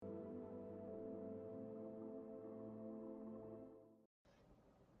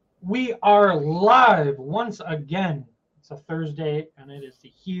We are live once again. It's a Thursday, and it is the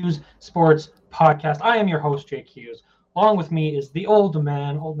Hughes Sports Podcast. I am your host, Jake Hughes. Along with me is the old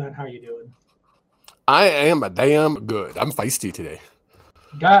man. Old man, how are you doing? I am a damn good. I'm feisty today.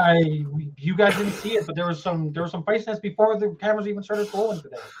 You guys didn't see it, but there was some feistiness before the cameras even started rolling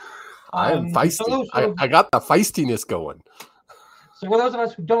today. I am feisty. I got the feistiness going. So for those of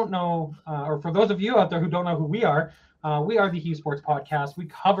us who don't know, or for those of you out there who don't know who we are the Hughes Sports Podcast. We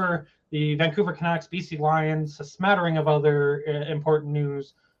cover the Vancouver Canucks, BC Lions, a smattering of other important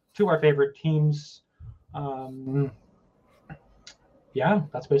news to our favorite teams. Yeah,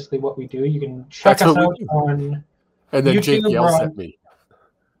 that's basically what we do. You can check us out on And then YouTube. Jake yells at me.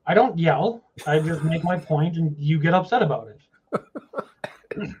 I don't yell. I just make my point, and you get upset about it.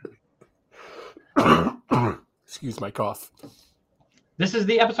 Excuse my cough. This is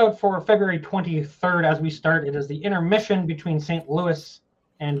the episode for February 23rd. As we start, it is the intermission between St. Louis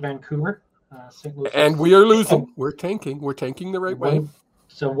and Vancouver. St. Louis and we are losing. We're tanking. We're tanking the right way.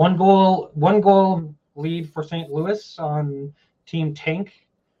 So one goal lead for St. Louis on Team Tank.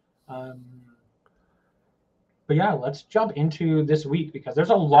 But yeah, let's jump into this week because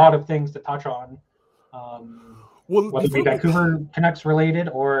there's a lot of things to touch on. Whether it be Vancouver Canucks related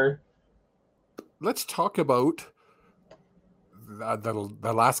or... Let's talk about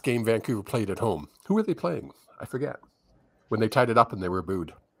the last game Vancouver played at home. Who were they playing? I forget. When they tied it up and they were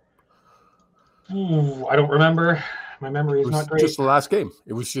booed. I don't remember. My memory is not great. Just the last game.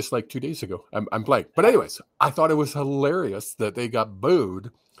 It was just like 2 days ago. I'm blank. But anyways, I thought it was hilarious that they got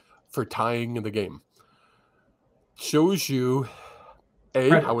booed for tying the game. Shows you, A,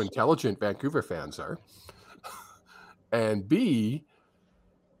 how intelligent Vancouver fans are. And B,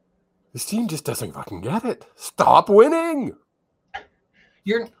 this team just doesn't fucking get it. Stop winning.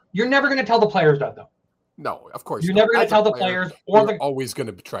 You're never going to tell the players that, though. No, of course. You're never going to tell the players. You're always going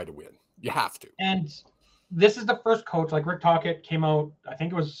to try to win. You have to. And this is the first coach, like Rick Tocchet came out, I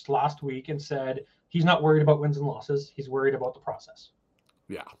think it was last week, and said he's not worried about wins and losses. He's worried about the process.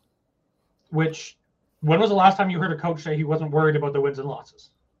 Yeah. Which, when was the last time you heard a coach say he wasn't worried about the wins and losses?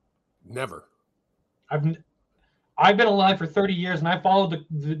 Never. I've been alive for 30 years, and I followed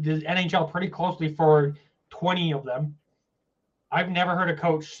the NHL pretty closely for 20 of them. I've never heard a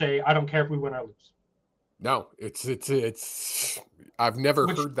coach say, I don't care if we win or lose. No, it's I've never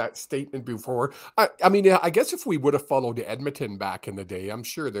heard that statement before. I mean, I guess if we would have followed Edmonton back in the day, I'm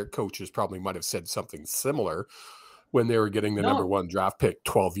sure their coaches probably might have said something similar when they were getting the number one draft pick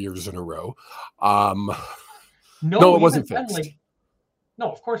 12 years in a row. No, it wasn't fixed.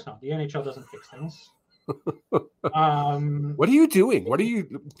 No, of course not. The NHL doesn't fix things. What are you doing?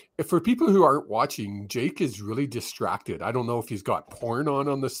 For people who aren't watching, Jake is really distracted. I don't know if he's got porn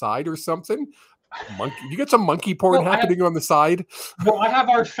on the side or something. You get some monkey porn happening on the side. Well, I have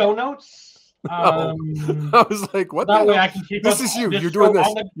our show notes. I was like, what that way I can keep this is you. You're doing this.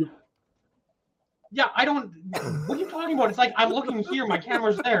 Yeah, I don't. What are you talking about? It's like I'm looking here. My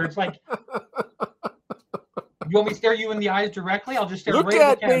camera's there. It's like. You want me to stare you in the eyes directly? I'll just stare right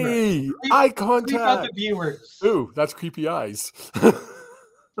at the camera. Me. Eye contact. Creep out the viewers. Ooh, that's creepy eyes.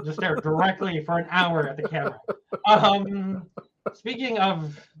 Just stare directly for an hour at the camera. Speaking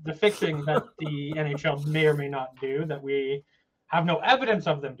of the fixing that the NHL may or may not do, that we have no evidence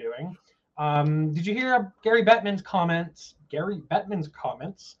of them doing, did you hear Gary Bettman's comments?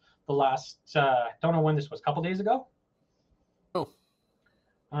 The last, don't know when this was, a couple days ago? Oh.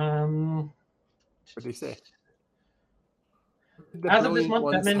 What did he say? As of this month,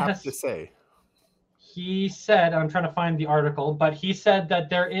 Bettman has to say. He said, I'm trying to find the article, but he said that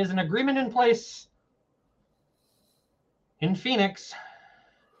there is an agreement in place in Phoenix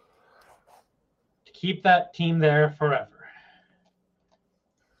to keep that team there forever.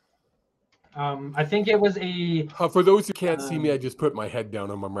 I think it was a... for those who can't see me, I just put my head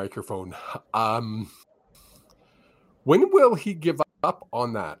down on my microphone. When will he give up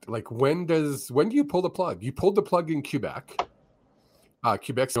on that? Like, when do you pull the plug? You pulled the plug in Quebec.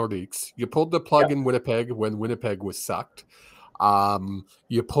 Quebec's Nordiques. You pulled the plug in Winnipeg when Winnipeg was sucked.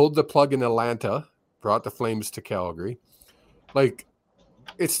 You pulled the plug in Atlanta, brought the Flames to Calgary. Like,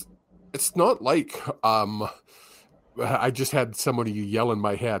 it's not like I just had somebody yell in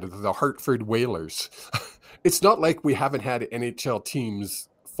my head, the Hartford Whalers. It's not like we haven't had NHL teams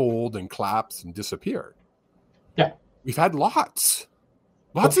fold and collapse and disappear. Yeah. We've had lots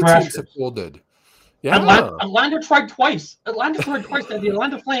of teams have folded. Yeah. Atlanta tried twice. The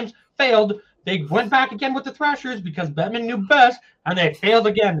Atlanta Flames failed. They went back again with the Thrashers because Bettman knew best, and they failed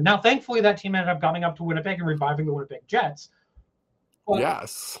again. Now, thankfully, that team ended up coming up to Winnipeg and reviving the Winnipeg Jets. But,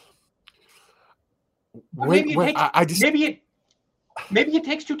 yes. Maybe it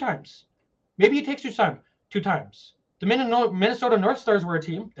takes two times. Two times. The Minnesota North Stars were a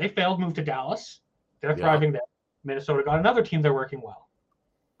team. They failed, moved to Dallas. They're thriving there. Minnesota got another team. They're working well.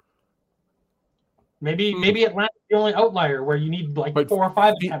 Maybe Atlanta's the only outlier where you need like 4 or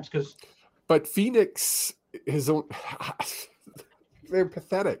 5 attempts. But Phoenix, they're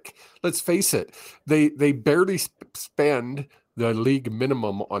pathetic. Let's face it. They barely spend the league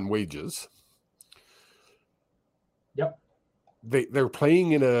minimum on wages. Yep. They're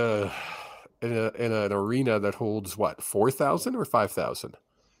playing in an arena that holds what, 4,000 or 5,000?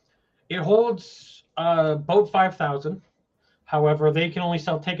 It holds about 5,000. However, they can only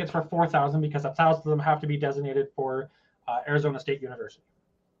sell tickets for 4,000 because 1,000 of them have to be designated for Arizona State University.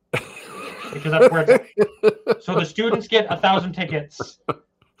 Because that's where it's at. So the students get 1,000 tickets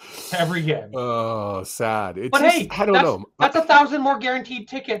to every game. Oh, sad. I don't know. That's 1,000 more guaranteed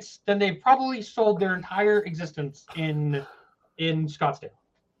tickets than they've probably sold their entire existence in Scottsdale.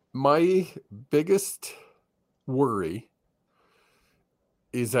 My biggest worry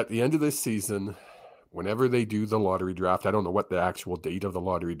is at the end of this season, whenever they do the lottery draft, I don't know what the actual date of the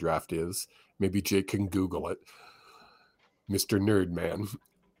lottery draft is. Maybe Jake can Google it. Mr. Nerdman.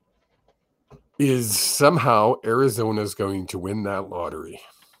 Is somehow Arizona's going to win that lottery.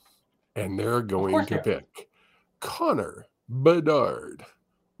 And they're going to pick Connor Bedard.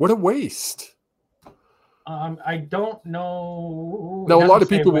 What a waste. I don't know. Now, a lot of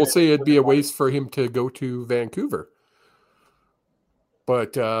people will say it'd be a waste for him to go to Vancouver.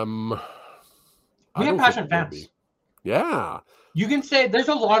 But we have passionate fans. Yeah. You can say there's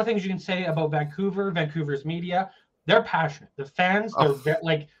a lot of things you can say about Vancouver's media. They're passionate. The fans, they're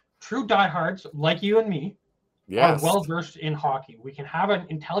like true diehards like you and me. Are well versed in hockey. We can have an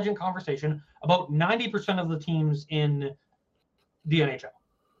intelligent conversation about 90% of the teams in the NHL.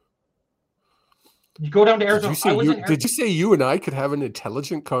 You go down to Arizona. Did you say you and I could have an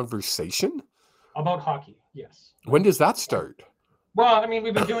intelligent conversation about hockey? Yes. When does that start? Well, I mean,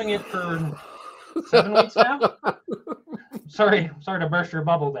 we've been doing it for 7 weeks now. Sorry to burst your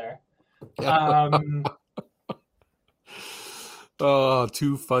bubble there. Oh,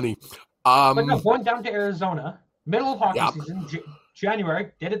 too funny. But no, going down to Arizona, middle of hockey season,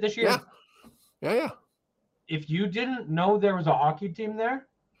 January, did it this year. Yeah. If you didn't know there was a hockey team there,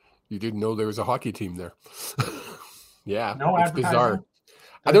 you didn't know there was a hockey team there. Yeah, no, it's bizarre.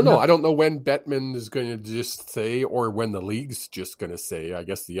 I don't know. I don't know when Bettman is going to just say, or when the league's just going to say. I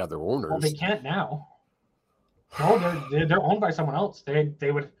guess the other owners. Well, they can't now. No, they're owned by someone else.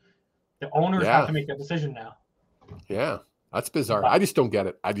 The owners have to make that decision now. Yeah. That's bizarre. I just don't get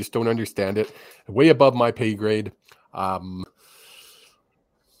it. I just don't understand it. Way above my pay grade.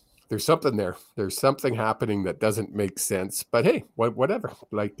 There's something there. There's something happening that doesn't make sense. But hey, whatever.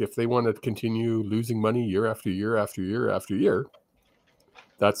 Like if they want to continue losing money year after year after year after year,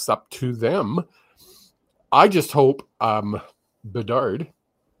 that's up to them. I just hope Bedard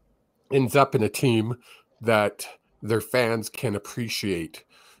ends up in a team that their fans can appreciate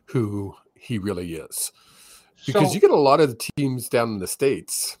who he really is. Because you get a lot of the teams down in the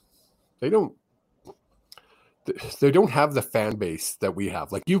States, they don't have the fan base that we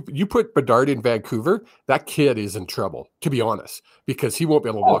have. Like you put Bedard in Vancouver, that kid is in trouble, to be honest, because he won't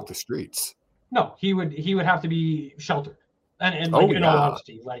be able to walk the streets. No, he would have to be sheltered. And in all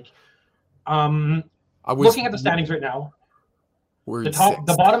honesty, looking at the standings right now,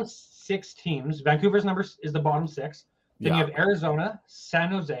 the bottom 6 teams, Vancouver's number is the bottom 6. Then you have Arizona, San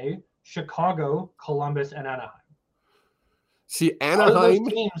Jose, Chicago, Columbus, and Anaheim. See, Anaheim.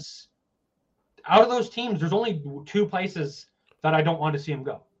 Out of those teams, there's only 2 places that I don't want to see him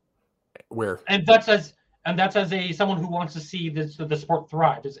go. Where? And that's as someone who wants to see the sport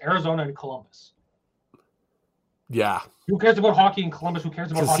thrive. It's Arizona and Columbus. Yeah. Who cares about hockey in Columbus? Who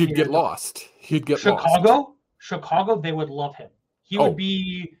cares about hockey? He'd get lost. Chicago, they would love him. He would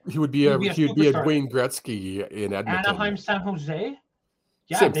be a Wayne Gretzky in Edmonton. Anaheim, San Jose.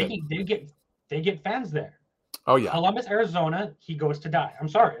 Yeah, they get fans there. Oh yeah. Columbus, Arizona, he goes to die. I'm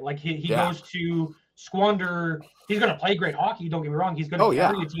sorry. Like he goes to squander. He's going to play great hockey. Don't get me wrong. He's going to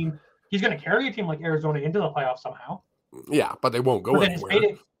carry a team. He's going to carry a team like Arizona into the playoffs somehow. Yeah, but they won't go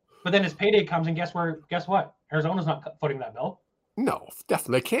anywhere. But then his payday comes, and guess what? Arizona's not footing that bill. No,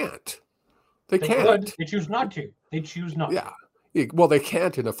 definitely can't. They can't. Could. They choose not to. Yeah. Well, they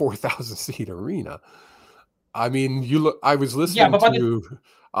can't in a 4,000 seat arena. I mean, I was listening to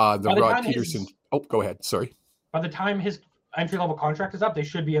the Rod Peterson. Go ahead. Sorry. By the time his entry-level contract is up, they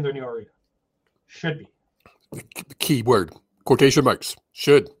should be in their new arena. Should be. The key word, quotation marks,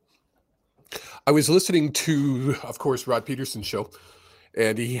 should. I was listening to, of course, Rod Peterson's show,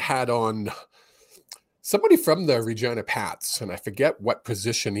 and he had on somebody from the Regina Pats, and I forget what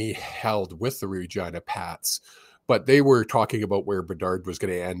position he held with the Regina Pats, but they were talking about where Bedard was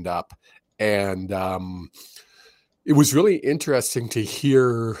going to end up. And it was really interesting to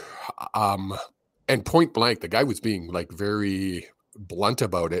hear, and point blank, the guy was being like very blunt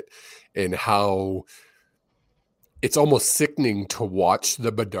about it, and how it's almost sickening to watch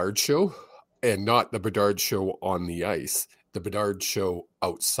the Bedard show and not the Bedard show on the ice, the Bedard show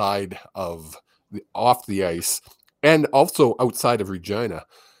outside of off the ice, and also outside of Regina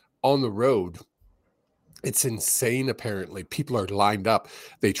on the road. It's insane. Apparently people are lined up.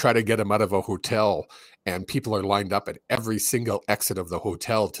 They try to get him out of a hotel, and people are lined up at every single exit of the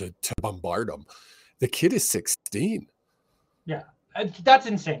hotel to bombard him. The kid is 16. Yeah, that's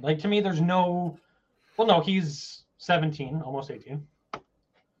insane. Like, to me, there's no, well, no, he's 17, almost 18.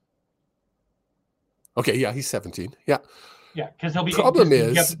 Okay, yeah, he's 17. Yeah. Yeah, because he'll be. Problem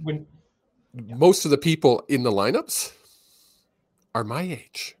is, most of the people in the lineups are my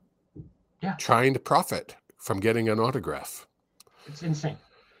age. Yeah. Trying to profit from getting an autograph. It's insane.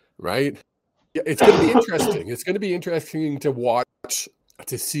 Right? Yeah, it's going to be interesting. It's going to be interesting to watch,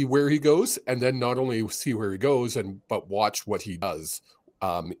 to see where he goes, and then not only see where he goes, but watch what he does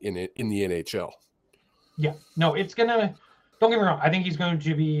in the NHL. Yeah. No, it's going to, don't get me wrong, I think he's going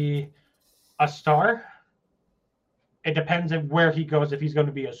to be a star. It depends on where he goes, if he's going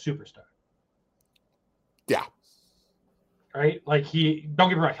to be a superstar. Yeah. Right? Like, don't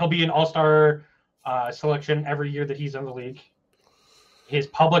get me wrong, he'll be an all-star selection every year that he's in the league. His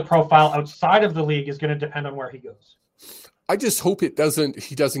public profile outside of the league is going to depend on where he goes. I just hope he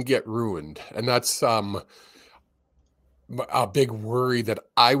doesn't get ruined. And that's a big worry that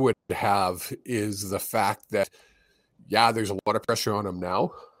I would have, is the fact that, yeah, there's a lot of pressure on him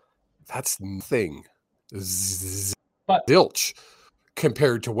now. That's nothing. But zilch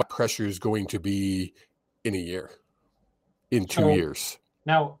compared to what pressure is going to be in a year, in 2 years.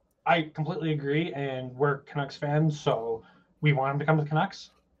 Now, I completely agree, and we're Canucks fans, so we want him to come to the Canucks.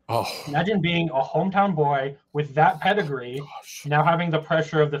 Oh, imagine being a hometown boy with that pedigree, now having the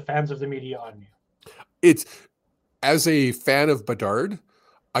pressure of the fans of the media on you. It's, as a fan of Bedard,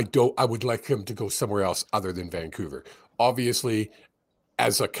 I would like him to go somewhere else other than Vancouver. Obviously,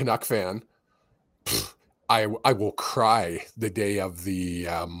 as a Canuck fan, I will cry the day of the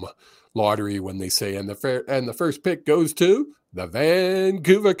lottery when they say, and the first pick goes to the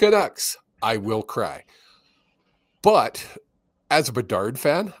Vancouver Canucks. I will cry. But as a Bedard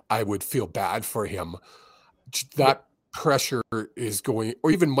fan, I would feel bad for him. That pressure is going,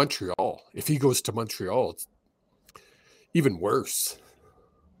 or even Montreal. If he goes to Montreal, it's even worse.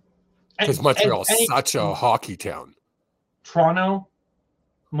 Because Montreal is such a hockey town. Toronto,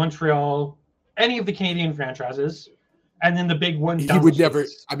 Montreal, any of the Canadian franchises, and then the big one. He would never.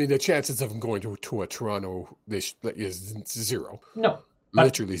 I mean, the chances of him going to a Toronto is zero. No,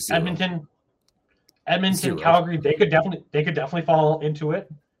 literally zero. Edmonton, zero. Calgary, they could definitely fall into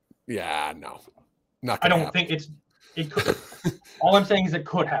it. Yeah, no, not. I don't think it could. All I'm saying is it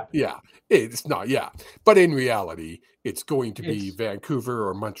could happen. Yeah, it's not. Yeah, but in reality, it's going to be Vancouver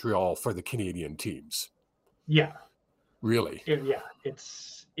or Montreal for the Canadian teams. Yeah. Really? Yeah,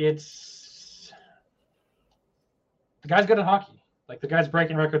 it's the guy's good at hockey. Like, the guy's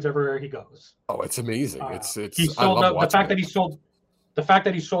breaking records everywhere he goes. Oh, it's amazing. It's he sold out. The fact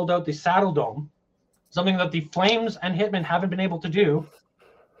that he sold out the Saddle Dome, something that the Flames and Hitmen haven't been able to do.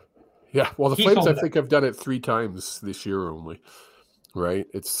 Yeah, well, the Flames, I think, have done it 3 times this year only. Right?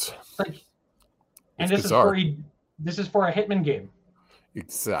 It's like, and this is for a Hitman game.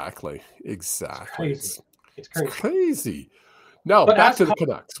 Exactly. It's crazy. Now, back to the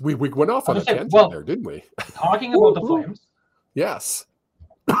Canucks. We went off on a tangent there, didn't we? Talking about the Flames. Yes.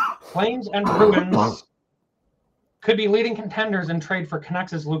 Flames and Bruins could be leading contenders in trade for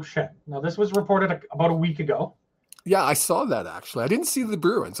Canucks' Luke Schenn. Now, this was reported about a week ago. Yeah, I saw that, actually. I didn't see the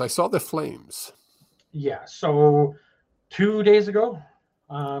Bruins. I saw the Flames. Yeah, so 2 days ago.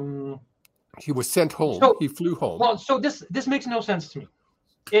 He was sent home. He flew home. Well, so this makes no sense to me.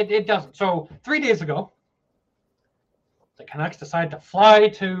 It doesn't. So 3 days ago, the Canucks decided to fly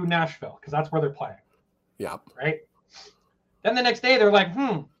to Nashville because that's where they're playing. Yeah. Right? Then the next day, they're like,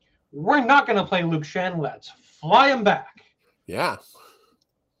 we're not going to play Luke Schenn. Let's fly him back. Yeah.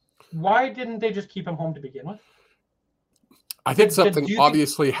 Why didn't they just keep him home to begin with? I think something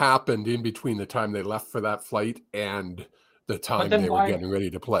obviously happened in between the time they left for that flight and the time they were getting ready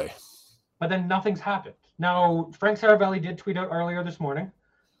to play. But then nothing's happened. Now, Frank Saravelli did tweet out earlier this morning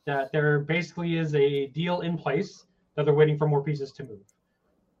that there basically is a deal in place that they're waiting for more pieces to move.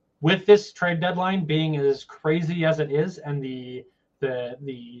 With this trade deadline being as crazy as it is, and the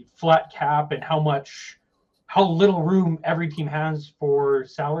flat cap and how much how little room every team has for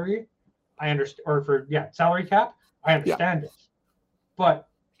salary. I understand, or for salary cap. I understand it, but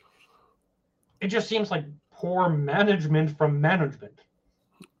it just seems like poor management from management.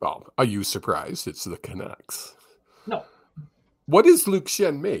 Well, are you surprised? It's the Canucks. No. What does Luke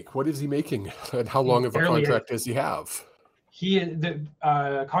Schenn make? What is he making? And how long of a contract does he have? The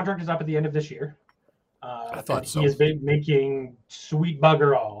contract is up at the end of this year. I thought he has been making sweet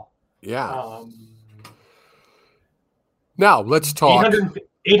bugger all. Yeah. Now let's talk.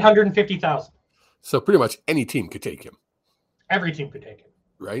 850,000. So pretty much any team could take him. Every team could take him.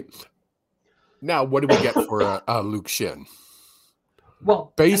 Right. Now, what do we get for Luke Schenn?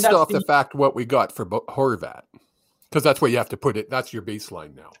 Well, based off the fact what we got for Horvat, because that's where you have to put it. That's your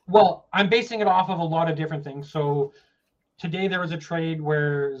baseline now. Well, I'm basing it off of a lot of different things. So today there was a trade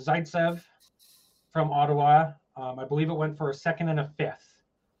where Zaitsev from Ottawa, I believe it went for a second and a fifth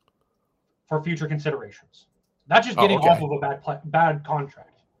for future considerations. That's just getting off of a bad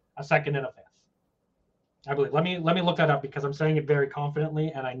contract, a second and a fifth. I believe. Let me look that up because I'm saying it very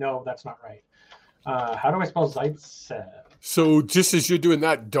confidently, and I know that's not right. How do I spell Zaitsev? So just as you're doing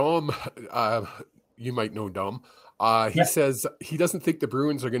that, Dom, you might know Dom. He says he doesn't think the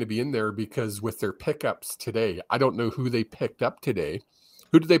Bruins are going to be in there because with their pickups today, I don't know who they picked up today.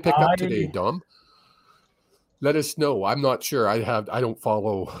 Who did they pick up today, Dom? Let us know. I'm not sure. I don't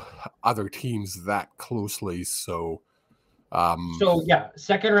follow other teams that closely. So,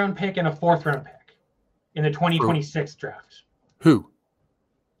 second round pick and a fourth round pick in the 2026 draft. Who?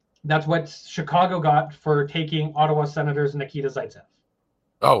 That's what Chicago got for taking Ottawa Senators Nikita Zaitsev.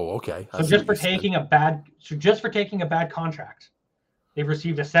 Oh, okay. So just for taking a bad contract, they've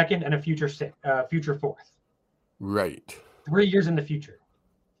received a second and a future fourth. Right. 3 years in the future.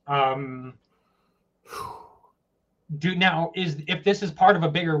 If this is part of a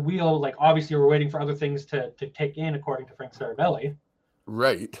bigger wheel, like obviously we're waiting for other things to take in, according to Frank Saravelli.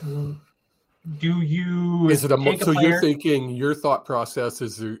 Right. Do you? Is it you're thinking your thought process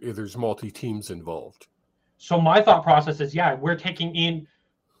is there's multi teams involved? So my thought process is we're taking in,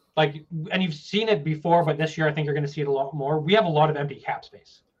 and you've seen it before, but this year I think you're going to see it a lot more. We have a lot of empty cap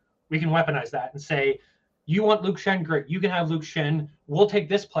space. We can weaponize that and say, you want Luke Schenn, great. You can have Luke Schenn. We'll take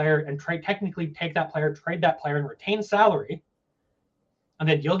this player and trade that player, and retain salary. And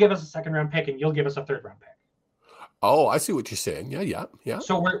then you'll give us a second round pick and you'll give us a third round pick. Oh, I see what you're saying. Yeah.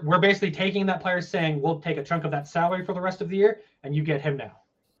 So we're basically taking that player, saying we'll take a chunk of that salary for the rest of the year, and you get him now.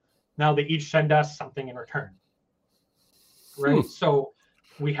 Now they each send us something in return, right? So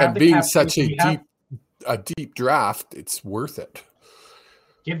we have being such a deep draft, it's worth it.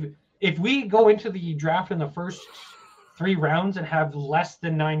 If we go into the draft in the first 3 rounds and have less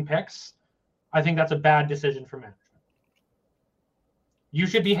than 9 picks, I think that's a bad decision for management. You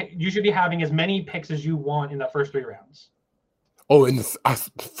should be having as many picks as you want in the first 3 rounds. Oh, and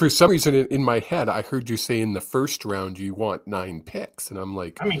for some reason in my head, I heard you say in the first round you want 9 picks, and I'm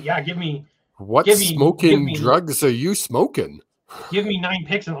like, give me. What smoking drugs are you smoking? Give me 9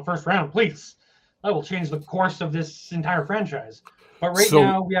 picks in the first round, please. That will change the course of this entire franchise. But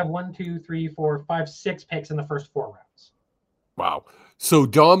now we have 1, 2, 3, 4, 5, 6 picks in the first 4 rounds. Wow. So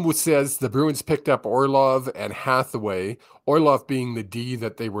Dom says the Bruins picked up Orlov and Hathaway, Orlov being the D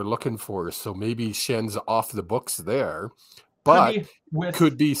that they were looking for. So maybe Schenn's off the books there, but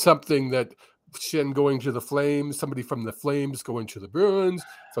could be something that Schenn going to the Flames, somebody from the Flames going to the Bruins,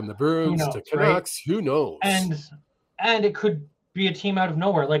 from the Bruins to Canucks. Right? Who knows? And it could be a team out of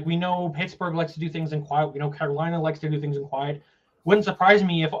nowhere. Like we know Pittsburgh likes to do things in quiet. We know Carolina likes to do things in quiet. Wouldn't surprise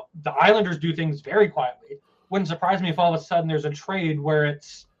me if the Islanders do things very quietly. Wouldn't surprise me if all of a sudden there's a trade where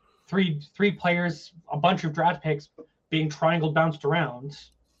it's three players, a bunch of draft picks being triangle bounced around,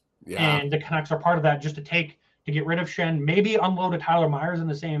 and the Canucks are part of that just to get rid of Schenn, maybe unload a Tyler Myers in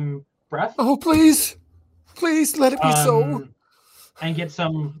the same breath. Oh, please let it be so. And get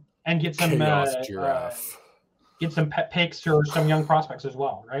some Chaos giraffe. Get some picks or some young prospects as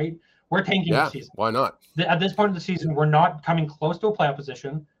well, right? We're tanking the season. Why not? At this point of the season, we're not coming close to a playoff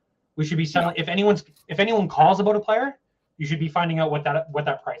position. We should be selling. If anyone calls about a player, you should be finding out what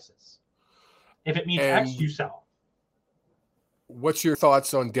that price is. If it means X, you sell. What's your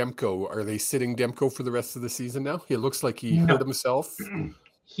thoughts on Demko? Are they sitting Demko for the rest of the season now? It looks like he hurt himself.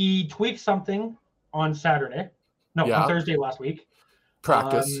 He tweaked something on Saturday. No, on Thursday last week.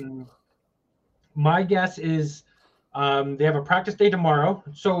 Practice. My guess is they have a practice day tomorrow.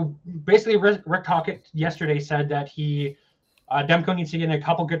 So basically, Rick Tocchet yesterday said that Demko needs to get in a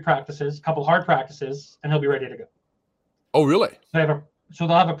couple good practices, a couple hard practices, and he'll be ready to go. Oh, really? So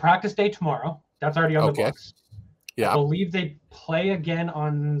they'll have a practice day tomorrow. That's already on the books. Yeah. I believe they play again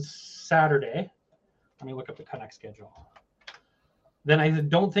on Saturday. Let me look up the Canucks schedule. Then I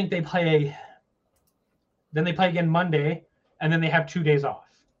don't think they play. Then they play again Monday, and then they have 2 days off.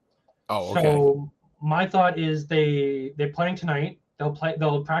 Oh, okay. So my thought is they're playing tonight.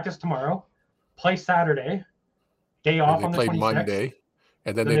 They'll practice tomorrow, play Saturday, day off on the 26th. Monday,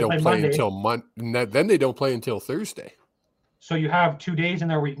 and then they don't play until then they don't play until Thursday. So you have 2 days in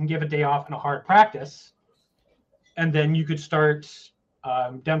there where you can give a day off and a hard practice, and then you could start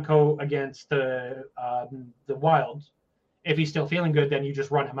Demko against the Wild. If he's still feeling good, then you just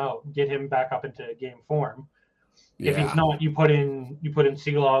run him out, get him back up into game form. Yeah. If he's not, you put in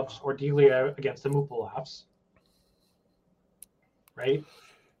Seelovs or Delia against the Mupalovs. Right?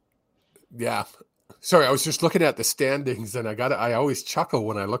 Yeah. Sorry, I was just looking at the standings, and I always chuckle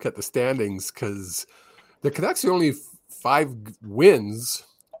when I look at the standings because the Canucks are only 5 wins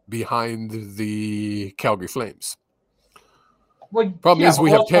behind the Calgary Flames. Well, Problem is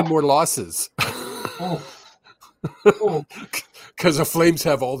we have 10 more losses. Because the Flames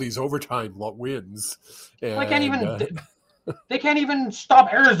have all these overtime wins. And, they can't even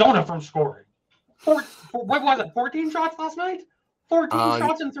stop Arizona from scoring. What was it? 14 shots last night? 14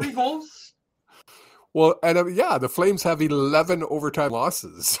 shots and 3 goals. Well, and the Flames have 11 overtime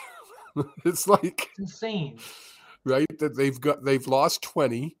losses. It's insane, right? That they've lost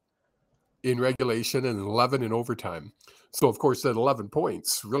 20 in regulation and 11 in overtime. So of course that 11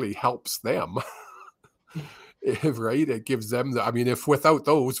 points really helps them. Right? It gives them if without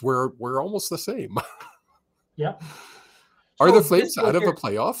those we're almost the same. Yeah. Are the Flames out of a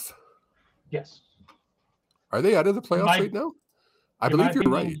playoff? Yes. Are they out of the playoffs right now? I believe you're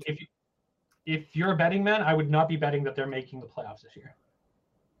right. If you're a betting man, I would not be betting that they're making the playoffs this year.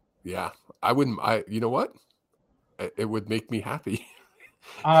 Yeah, I wouldn't. You know what? It would make me happy.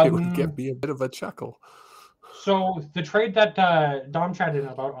 It would get me a bit of a chuckle. So the trade that Dom chatted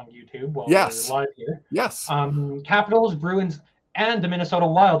about on YouTube while we're live here. Yes. Capitals, Bruins, and the Minnesota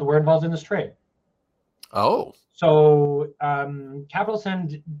Wild were involved in this trade. Oh. So Capitals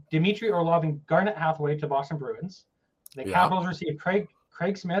send Dmitry Orlov and Garnet Hathaway to Boston Bruins. The Capitals received Craig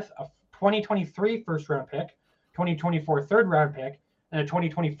Smith, a 2023 first-round pick, 2024 third-round pick, and a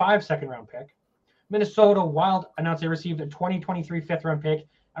 2025 second-round pick. Minnesota Wild announced they received a 2023 fifth-round pick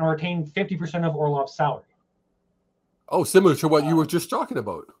and retained 50% of Orlov's salary. Oh, similar to what you were just talking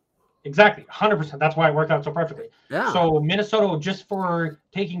about. Exactly, 100%. That's why it worked out so perfectly. Yeah. So Minnesota, just for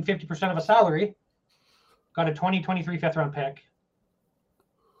taking 50% of a salary, got a 2023 fifth-round pick.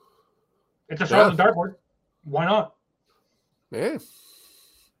 It's a shot on the dartboard. Why not? Yeah.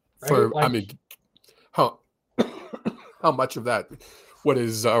 Right? How much of that? What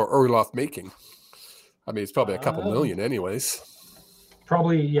is Orlov making? It's probably a couple million, anyways.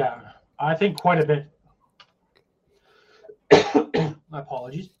 Probably, yeah. I think quite a bit. My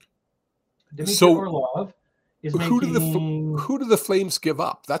apologies. Dmitry Orlov is who do the Flames give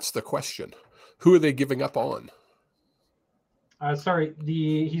up? That's the question. Who are they giving up on? Sorry,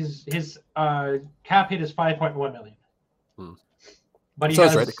 his cap hit is $5.1 million. But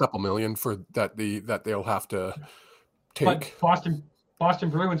sounds right, a couple million for that they'll have to take. But Boston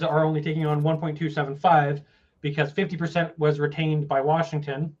Bruins are only taking on 1.275 because 50% was retained by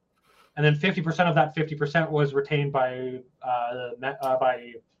Washington, and then 50% of that 50% was retained by the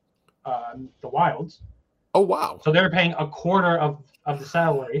Wilds. Oh wow! So they're paying a quarter of the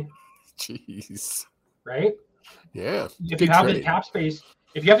salary. Jeez. Right? Yeah. If you have the cap space,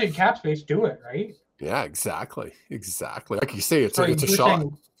 do it, right? Yeah, exactly. Like you say, it's a shot.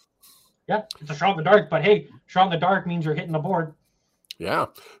 Yeah, it's a shot in the dark. But hey, shot in the dark means you're hitting the board. Yeah.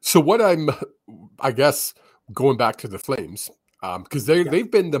 So what I guess going back to the Flames, because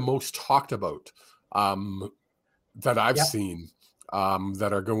they've been the most talked about that I've seen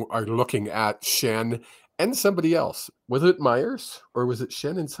that are looking at Shen and somebody else. Was it Myers or was it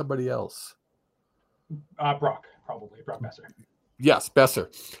Shen and somebody else? Brock Besser. Yes, Besser.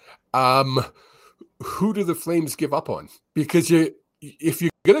 Who do the Flames give up on? Because if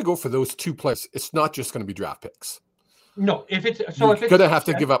you're going to go for those two players, it's not just going to be draft picks. No, you're going to have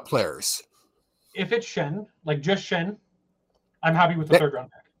to give up players. If it's Shen, just Shen, I'm happy with the third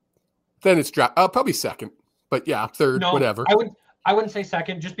round pick. Then it's draft, probably second, but yeah, third, whatever. I wouldn't say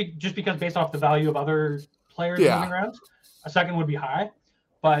second, just because based off the value of other players moving around, a second would be high.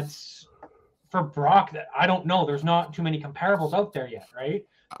 But for Brock, I don't know. There's not too many comparables out there yet, right?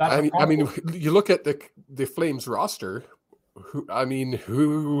 You look at the Flames roster. Who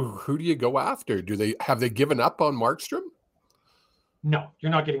do you go after? Have they given up on Markstrom? No,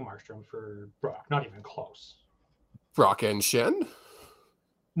 you're not getting Markstrom for Brock. Not even close. Brock and Shen?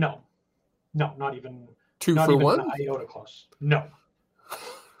 No, not even. Two not for even one? An iota close. No.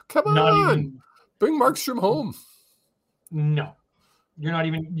 Come on. Bring Markstrom home. No, you're not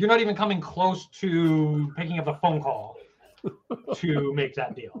even coming close to picking up the phone call to make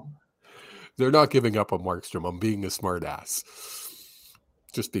that deal. They're not giving up on Markstrom. I'm being a smart ass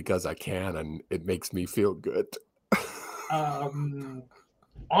just because I can, and it makes me feel good. Honestly,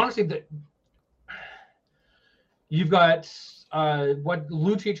 you've got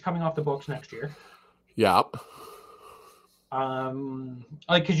Lucic coming off the books next year. Yeah.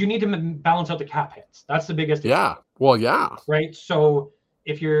 Because you need to balance out the cap hits. That's the biggest issue. Yeah. Well, yeah. Right. So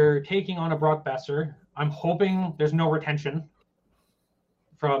if you're taking on a Brock Besser, I'm hoping there's no retention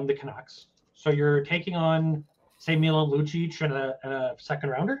from the Canucks. So you're taking on, say, Milan Lucic and a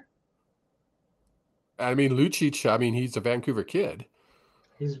second rounder. I mean, Lucic. He's a Vancouver kid.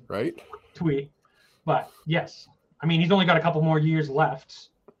 He's right. Tweet, but yes, he's only got a couple more years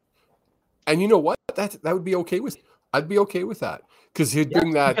left. And you know what? That would be okay with. I'd be okay with that because he'd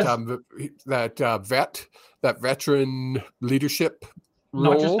bring that veteran leadership role.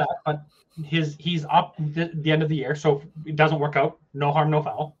 Not just that, but he's up the end of the year, so if it doesn't work out, no harm, no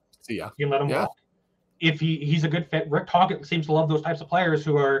foul. Yeah, you can let him walk. If he's a good fit, Rick Tocchet seems to love those types of players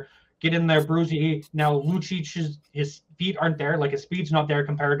who are get in there bruisey. Now Lucic, his feet aren't there, like his speed's not there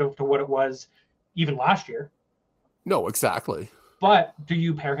comparative to what it was even last year. No, exactly. But do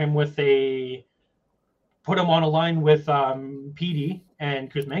you pair him with put him on a line with PD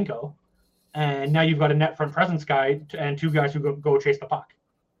and Kuzmenko, and now you've got a net front presence guy and two guys who go chase the puck.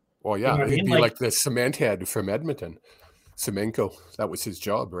 Well, yeah, you know he'd be like the cement head from Edmonton. Semenko, that was his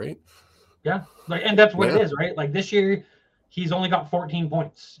job, right? Yeah, and that's what it is, right? Like this year, he's only got 14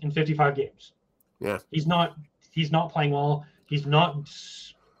 points in 55 games. Yeah, he's not playing well. He's not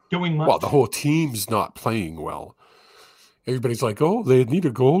doing much. Well, the whole team's not playing well. Everybody's like, "Oh, they need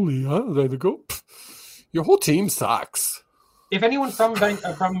a goalie, huh?" They go. Your whole team sucks. If anyone from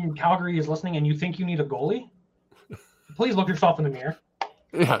Calgary is listening and you think you need a goalie, please look yourself in the mirror.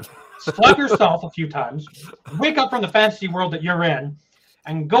 Yeah. Slap yourself a few times. Wake up from the fantasy world that you're in,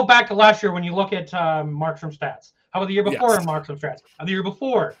 and go back to last year when you look at Markstrom stats. How about the year before in Markstrom stats? How the year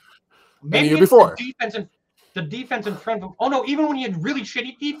before? Maybe the year before. The defense in front of. Oh no! Even when he had really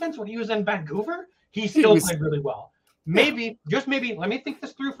shitty defense when he was in Vancouver, he still played really well. Maybe, just maybe. Let me think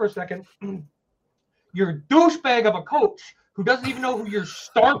this through for a second. Your douchebag of a coach who doesn't even know who your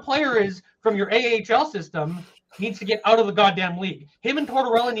star player is from your AHL system needs to get out of the goddamn league. Him and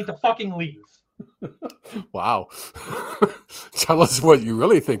Tortorella need to fucking leave. Wow. Tell us what you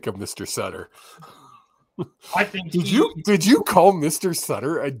really think of Mr. Sutter. I think Did you call Mr.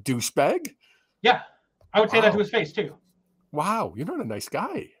 Sutter a douchebag? Yeah. I would say that to his face too. Wow, you're not a nice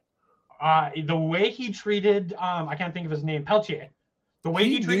guy. The way he treated I can't think of his name, Peltier. The way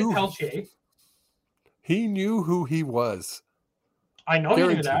he treated Peltier. He knew who he was. I know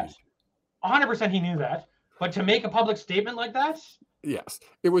he knew that. 100% he knew that. But to make a public statement like that? Yes.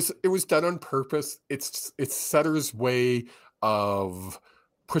 It was done on purpose. It's Sutter's way of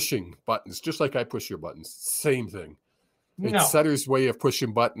pushing buttons, just like I push your buttons. Same thing. It's Sutter's way of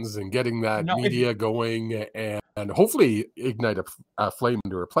pushing buttons and getting that media going and hopefully ignite a flame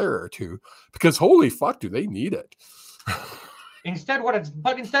into a player or two, because holy fuck, do they need it. Instead, what it's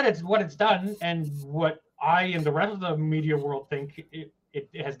done, and what I and the rest of the media world think it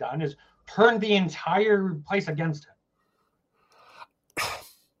has done, is turn the entire place against him.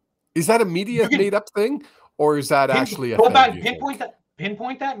 Is that a media made up thing, or is that actually a go thing? Back,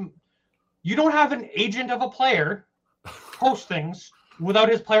 pinpoint that. You don't have an agent of a player post things without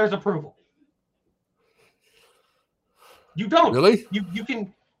his player's approval. You don't. Really? You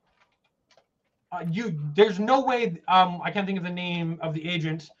can. There's no way. I can't think of the name of the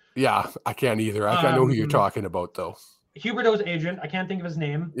agent. Yeah, I can't either. I know who you're talking about, though. Huberdeau's agent. I can't think of his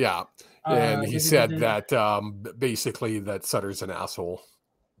name. Yeah, and he said that basically that Sutter's an asshole.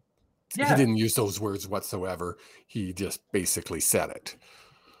 Yeah. He didn't use those words whatsoever. He just basically said it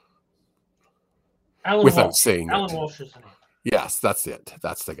without saying it. Alan Walsh is the name. Yes, that's it.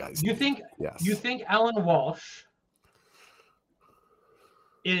 That's the guy's name. You think Alan Walsh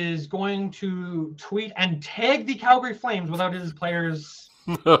is going to tweet and tag the Calgary Flames without his players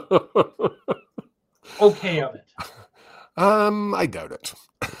okay of it? I doubt it.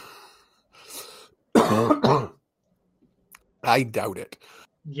 I doubt it.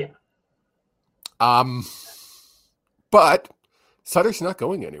 Yeah. But Sutter's not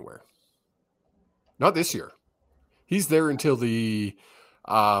going anywhere. Not this year. He's there until the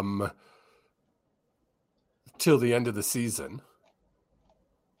end of the season.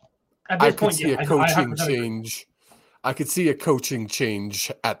 I could see a coaching change. I could see a coaching change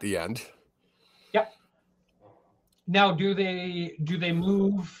at the end. Yep. Now, do they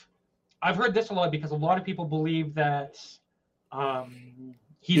move I've heard this a lot because a lot of people believe that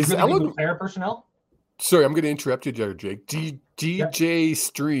he's Is really Ellen- good with player personnel. Sorry, I'm going to interrupt you there, Jake. DJ Yeah.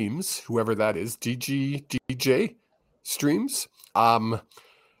 Streams, whoever that is, DJ Streams.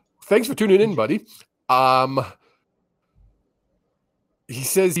 Thanks for tuning in, buddy. He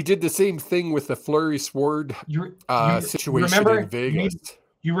says he did the same thing with the Fleury Sword situation in Vegas.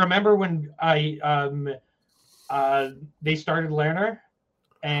 You remember when they started Lerner,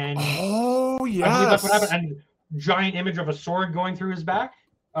 and oh yes, I believe that's what happened. And giant image of a sword going through his back,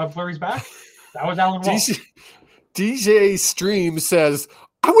 Fleury's back. That was Alan Walsh. DJ Stream says,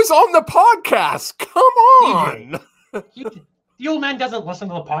 "I was on the podcast. Come on." The old man doesn't listen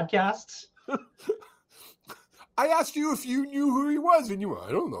to the podcasts. I asked you if you knew who he was, and you were,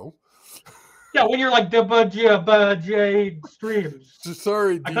 I don't know. Yeah, when you're like DJ Streams.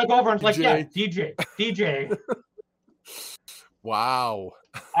 Sorry, I could go over and like, yeah, DJ. Wow.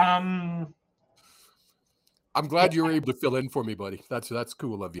 I'm glad you were able to fill in for me, buddy. That's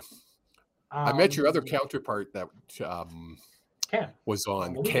cool of you. I met your other counterpart that was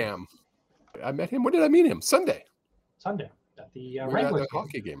on Cam. I met him. When did I meet him? Sunday. At the Wranglers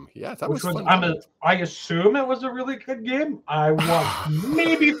hockey game. Yeah, that was fun. I assume it was a really good game. I watched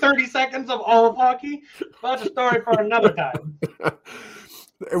maybe 30 seconds of all of hockey. That's a story for another time.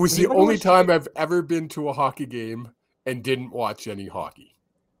 It was the only time I've ever been to a hockey game and didn't watch any hockey.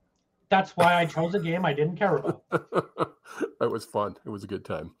 That's why I chose a game I didn't care about. It was fun. It was a good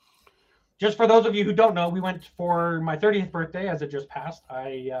time. Just for those of you who don't know, we went for my 30th birthday as it just passed.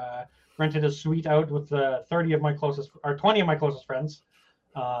 I rented a suite out with 20 of my closest friends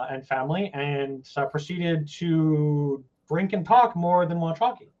and family, and proceeded to drink and talk more than watch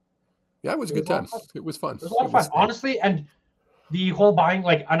hockey. Yeah, it was a good time. It was fun. It was a lot of fun, honestly. And the whole buying,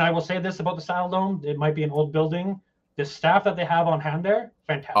 and I will say this about the Saddle Dome, it might be an old building. The staff that they have on hand there,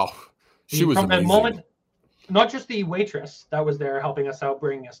 fantastic. Oh, she was amazing. The moment, not just the waitress that was there helping us out,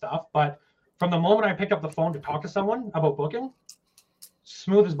 bringing us stuff, but from the moment I picked up the phone to talk to someone about booking,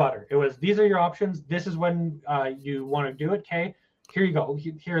 smooth as butter. It was, these are your options. This is when you want to do it. Okay, here you go.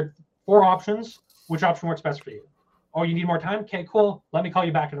 Here are 4 options. Which option works best for you? Oh, you need more time? Okay, cool. Let me call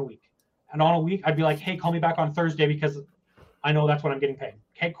you back in a week. And on a week, I'd be like, hey, call me back on Thursday because I know that's when I'm getting paid.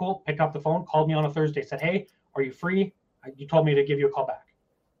 Okay, cool. Picked up the phone, called me on a Thursday, said, hey, are you free? You told me to give you a call back.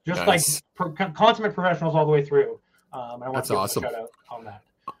 Just nice. Like consummate professionals all the way through. I want to give a shout out on that.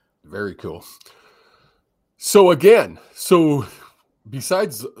 Very cool. So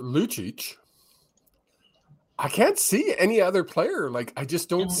besides Lucic, I can't see any other player. Like, I just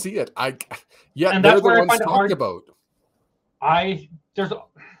don't see it. And they're the ones talked about.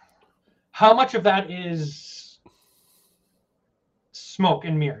 How much of that is smoke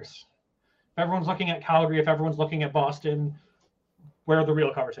and mirrors? If everyone's looking at Calgary, if everyone's looking at Boston, where are the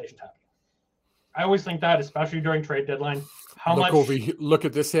real conversations happening? I always think that, especially during trade dedeadline. Look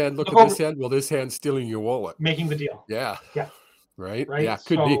at this hand. Look at this hand. Well, this hand's stealing your wallet. Making the deal. Yeah. Yeah. Right? Yeah.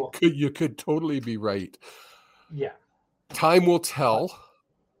 You could totally be right. Yeah. Time will tell.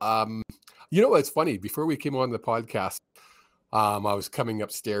 You know what's funny? Before we came on the podcast, I was coming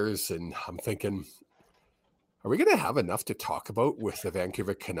upstairs and I'm thinking, are we going to have enough to talk about with the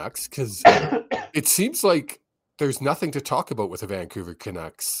Vancouver Canucks? Because it seems like there's nothing to talk about with the Vancouver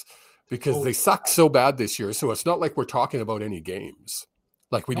Canucks because they suck so bad this year. So it's not like we're talking about any games.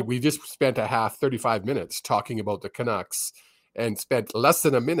 Like we just spent 35 minutes talking about the Canucks and spent less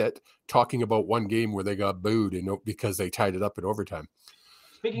than a minute talking about one game where they got booed because they tied it up in overtime.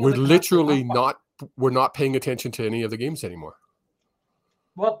 We're literally not paying attention to any of the games anymore.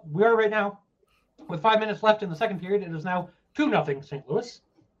 Well, we are right now. With 5 minutes left in the second period, it is now 2-0 St. Louis.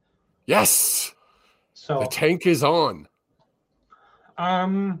 Yes. So the tank is on.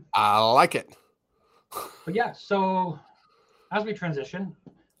 I like it. But yeah, so as we transition,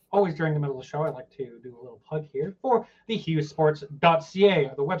 always during the middle of the show, I like to do a little plug here for the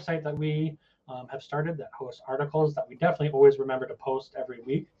HughesSports.ca, the website that we have started that hosts articles that we definitely always remember to post every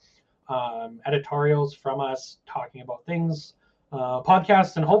week. Editorials from us talking about things,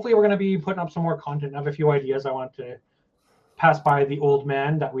 podcasts, and hopefully we're going to be putting up some more content. I have a few ideas I want to pass by the old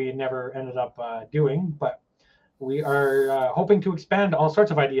man that we never ended up doing, but we are hoping to expand all sorts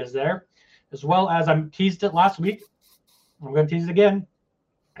of ideas there, as well as I teased it last week. I'm going to tease it again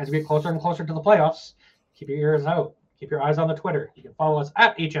as we get closer and closer to the playoffs. Keep your ears out. Keep your eyes on the Twitter. You can follow us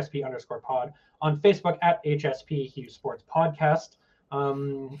at HSP_pod, on Facebook at HSP Hughes Sports Podcast.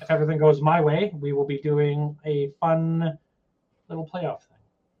 If everything goes my way, we will be doing a fun little playoff thing.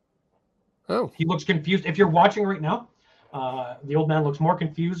 Oh. He looks confused. If you're watching right now, the old man looks more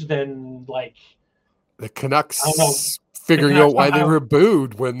confused than like the Canucks figuring out why they were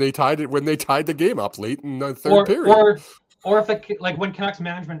booed when they tied the game up late in the third period. Or if when Canucks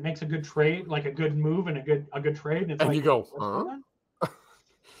management makes a good trade, like a good move and a good trade, and it's you go, huh?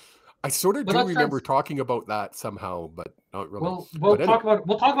 I sort of do remember talking about that somehow, but not really. We'll talk about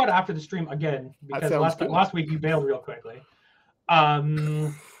it after the stream again, because last week you bailed real quickly.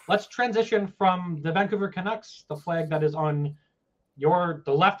 Let's transition from the Vancouver Canucks, the flag that is on the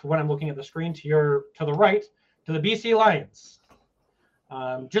left when I'm looking at the screen, to the right, to the BC Lions.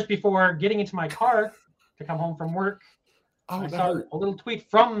 Just before getting into my car to come home from work, I saw a little tweet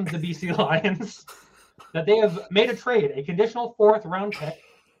from the BC Lions that they have made a conditional 4th round pick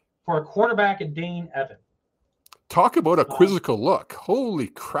for a quarterback at Dane Evans. Talk about a quizzical look. Holy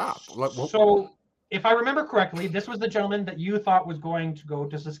crap. So, if I remember correctly, this was the gentleman that you thought was going to go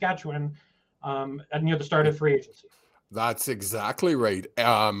to Saskatchewan near the start of free agency. That's exactly right.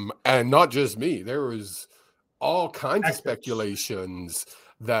 And not just me. There was all kinds of speculations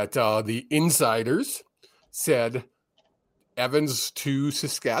that the insiders said Evans to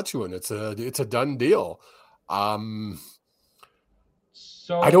Saskatchewan. It's a done deal.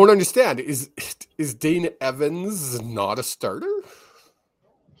 So I don't understand. Is Dane Evans not a starter?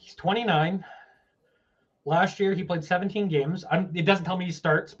 He's 29. Last year he played 17 games. It doesn't tell me he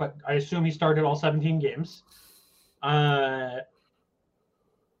starts, but I assume he started all 17 games.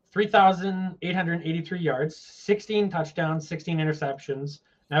 3,883 yards, 16 touchdowns, 16 interceptions,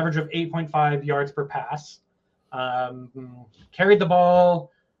 an average of 8.5 yards per pass. Carried the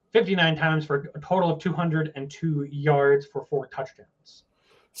ball 59 times for a total of 202 yards for 4 touchdowns.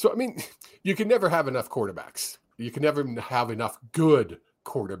 So, I mean, you can never have enough quarterbacks. You can never have enough good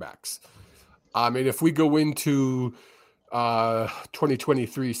quarterbacks. I mean, if we go into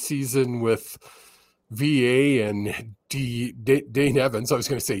 2023 season with VA and Dane Evans, I was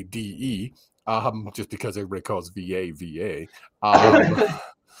going to say DE, just because everybody calls VA.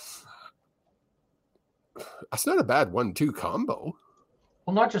 That's not a bad 1-2 combo.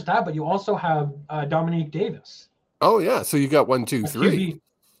 Well, not just that, but you also have Dominique Davis. Oh, yeah. So you got 1, 2, 3.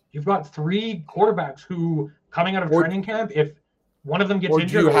 You've got 3 quarterbacks who, coming out of training camp, if one of them gets injured,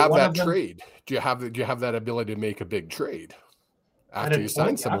 do you have that trade? Do you have that ability to make a big trade after you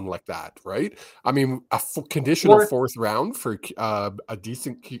sign someone like that, right? I mean, a conditional 4th round for a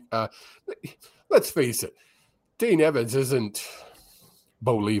decent. Let's face it, Dane Evans isn't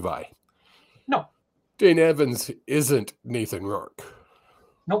Bo Levi. No. Dane Evans isn't Nathan Rourke.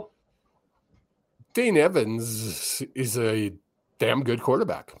 Nope. Dane Evans is a damn good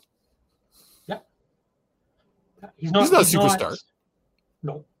quarterback. Yeah. He's not a superstar.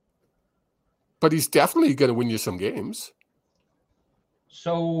 No. But he's definitely going to win you some games.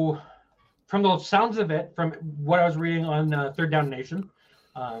 So, from the sounds of it, from what I was reading on Third Down Nation,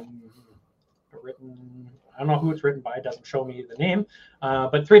 written, I don't know who it's written by, it doesn't show me the name,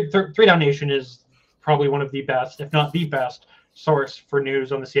 but Three Down Nation is probably one of the best, if not the best, source for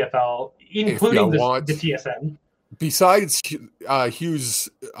news on the CFL, including the TSN. Besides Hughes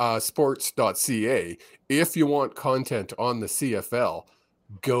sports.ca, if you want content on the CFL,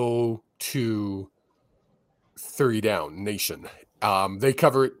 go to 3 Down Nation. They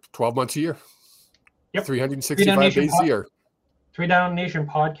cover it 12 months a year. Yep. 365 days a year. 3 Down Nation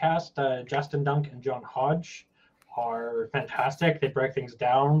podcast, Justin Dunk and John Hodge are fantastic. They break things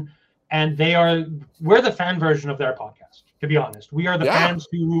down. And we're the fan version of their podcast, to be honest. We are the fans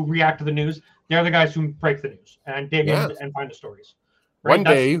who react to the news. They're the guys who break the news and dig in and find the stories.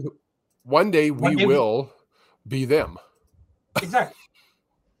 Right? One day we will be them. Exactly.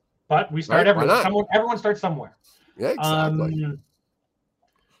 But we start everyone starts somewhere. Yeah, exactly.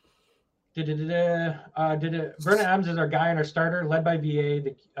 Vernon Adams is our guy and our starter, led by VA.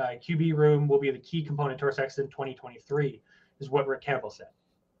 The QB room will be the key component to our success in 2023, is what Rick Campbell said.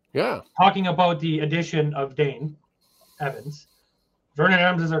 Yeah. Talking about the addition of Dane Evans. Vernon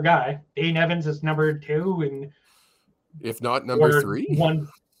Adams is our guy. Dane Evans is number 2, and if not number 3,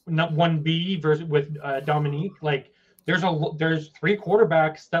 1B versus with Dominique. Like there's 3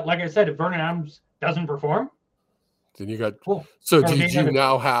 quarterbacks that, like I said, if Vernon Adams doesn't perform, then you got. Cool. So do you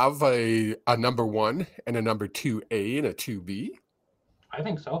now have a number 1 and a number 2A and a 2B? I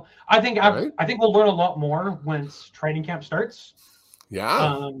think so. I think we'll learn a lot more once training camp starts.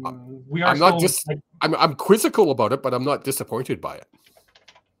 Yeah, I'm quizzical about it, but I'm not disappointed by it.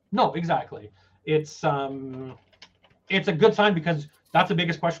 No, exactly. It's a good sign because that's the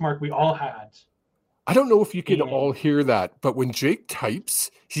biggest question mark we all had. I don't know if you can all hear that, but when Jake types,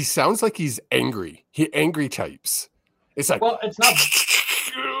 he sounds like he's angry. He angry types. It's like, well, it's not.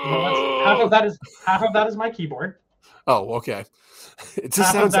 Half of that is my keyboard. Oh, okay. It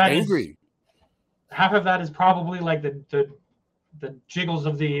just sounds angry. half of that is probably like the jiggles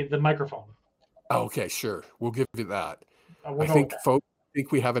of the microphone. Okay, sure. We'll give you that. We'll I go think with that. folks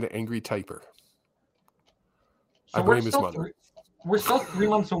think we have an angry typer. So I blame his mother. We're still 3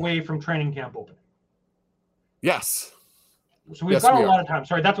 months away from training camp opening. Yes. So we've Yes, got we a are. lot of time.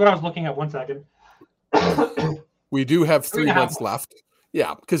 Sorry, that's what I was looking at. 1 second. We do have 3 3.5 months left.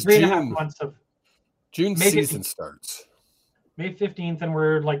 Yeah, because 3.5 months of June May season 15th. starts. May 15th, and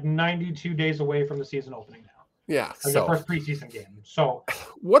we're like 92 days away from the season opening now. Yeah. Like the first preseason game. So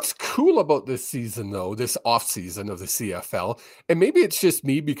what's cool about this season, though, this off season of the CFL, and maybe it's just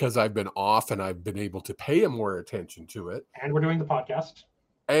me because I've been off and I've been able to pay more attention to it. And we're doing the podcast.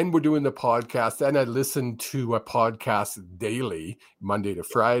 And we're doing the podcast, and I listen to a podcast daily, Monday to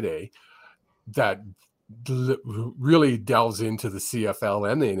Friday, that really delves into the CFL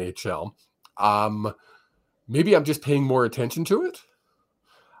and the NHL. Maybe I'm just paying more attention to it.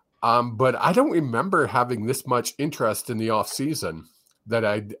 But I don't remember having this much interest in the off season that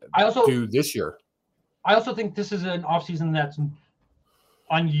I do this year. I also think this is an off season that's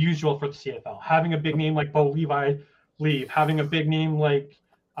unusual for the CFL. Having a big name like Bo Levi leave, having a big name like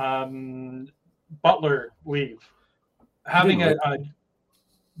Butler leave, having a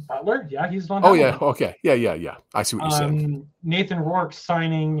Butler, yeah, he's on. Oh yeah, okay, yeah. I see what you're saying. Nathan Rourke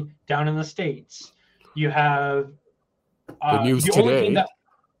signing down in the States. You have the news today.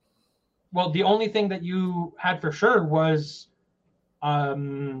 The only thing that you had for sure was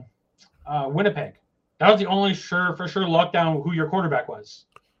Winnipeg. That was the only for sure lockdown who your quarterback was.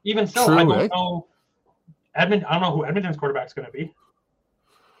 Even still, I don't know. I don't know who Edmonton's quarterback is going to be.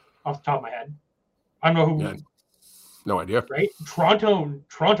 Off the top of my head, I don't know who. Yeah, no idea. Right? Toronto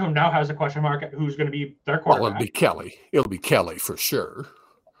now has a question mark at who's going to be their quarterback. Well, it'll be Kelly. It'll be Kelly for sure.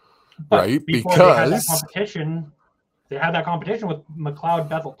 But right? Because they had that competition with McLeod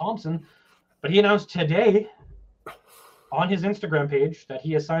Bethel Thompson. But he announced today on his Instagram page that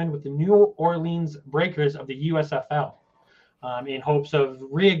he has signed with the New Orleans Breakers of the USFL in hopes of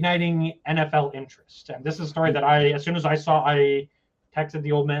reigniting NFL interest. And this is a story that as soon as I saw, I texted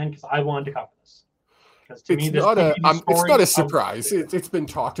the old man because I wanted to cover this. Because to me, it's not a surprise. It's been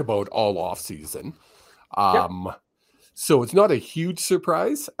talked about all off season. So it's not a huge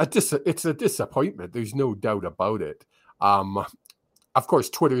surprise. It's a disappointment. There's no doubt about it. Of course,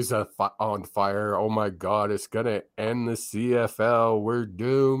 Twitter's on fire. Oh my God, it's going to end the CFL. We're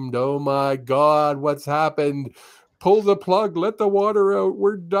doomed. Oh my God, what's happened? Pull the plug. Let the water out.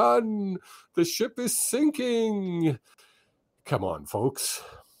 We're done. The ship is sinking. Come on, folks.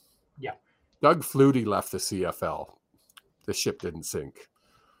 Yeah. Doug Flutie left the CFL. The ship didn't sink.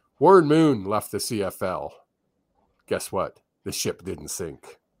 Warren Moon left the CFL. Guess what? The ship didn't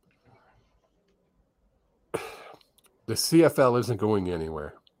sink. The CFL isn't going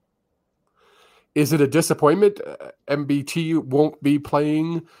anywhere. Is it a disappointment? MBT won't be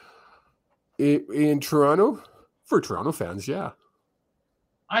playing in Toronto? For Toronto fans, yeah.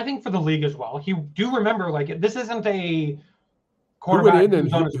 I think for the league as well. You do remember, this isn't a quarterback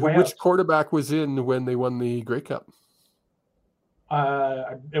who's on his way out. Which quarterback was in when they won the Grey Cup?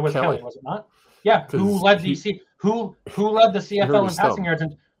 It was Kelly, was it not? Yeah. Who led the CFL in passing yards,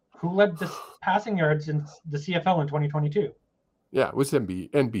 and who led the passing yards in the CFL in 2022? Yeah, it was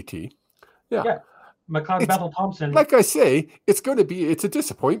NBT. Yeah. McLeod Bethel Thompson. Like I say, it's a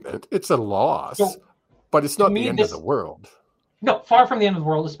disappointment. It's a loss, but it's not the end of the world. No, far from the end of the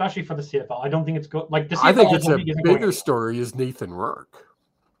world, especially for the CFL. I don't think it's good. Like the CFL, I think it's a bigger story is Nathan Rourke.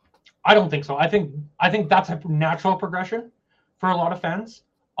 I don't think so. I think that's a natural progression for a lot of fans.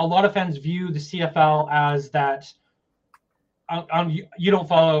 A lot of fans view the CFL as that. You don't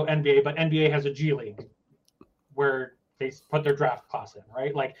follow NBA, but NBA has a G League where they put their draft class in,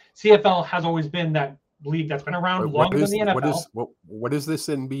 right? Like CFL has always been that league that's been around longer than the NFL. What is this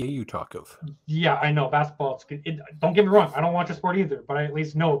NBA you talk of? Yeah, I know basketball. Don't get me wrong. I don't watch a sport either, but I at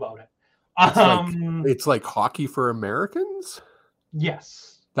least know about it. It's like hockey for Americans.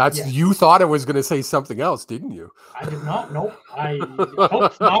 Yes. You thought I was going to say something else, didn't you? I did not. Nope. I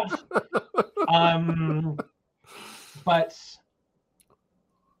hope not. But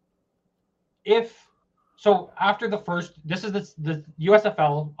after the first, the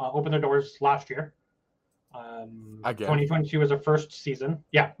USFL opened their doors last year. Again. 2022 was their first season.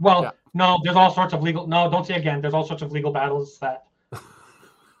 Yeah. Well, yeah. No, there's all sorts of legal. No, don't say again. There's all sorts of legal battles that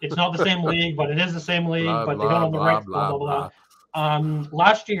it's not the same league, but it is the same league. But they don't own the rights. Blah blah blah.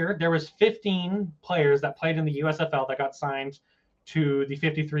 Last year there was 15 players that played in the USFL that got signed to the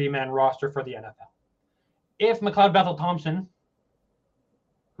 53-man roster for the NFL. If McLeod Bethel Thompson,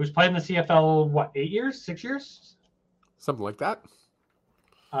 who's played in the CFL, 8 years, 6 years? Something like that.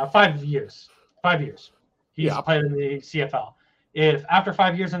 5 years. 5 years. He's played in the CFL. If after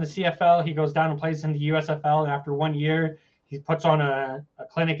 5 years in the CFL, he goes down and plays in the USFL, and after 1 year, he puts on a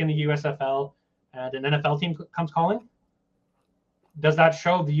clinic in the USFL, and an NFL team comes calling, does that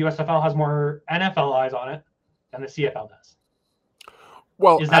show the USFL has more NFL eyes on it than the CFL does?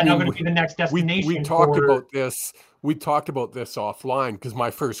 Well, is that now going to be the next destination? We talked about this. We talked about this offline because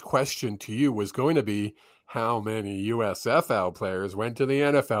my first question to you was going to be how many USFL players went to the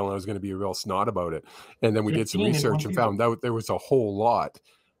NFL, and I was going to be real snot about it. And then we did some research and found out there was a whole lot.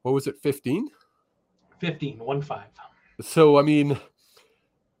 What was it, 15? 15, 1-5. So, I mean,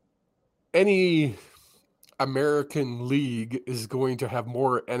 any American league is going to have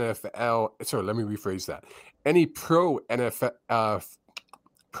more NFL. Sorry, let me rephrase that. Any pro NFL,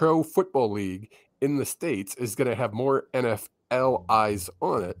 pro football league in the States is going to have more NFL eyes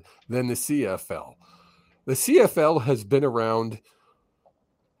on it than the CFL. The CFL has been around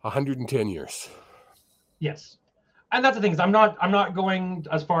 110 years. Yes. And that's the thing, is I'm not going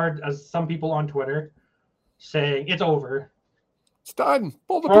as far as some people on Twitter saying it's over. It's done.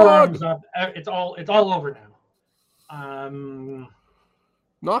 Pull the plug. It's all over now.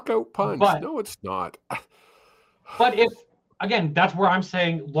 Knockout punch. No, it's not. But if, again, that's where I'm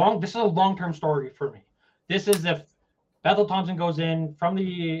saying this is a long-term story for me. This is if Bethel Thompson goes in from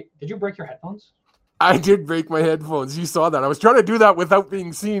the... Did you break your headphones? I did break my headphones. You saw that. I was trying to do that without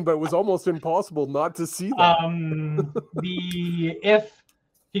being seen, but it was almost impossible not to see that. If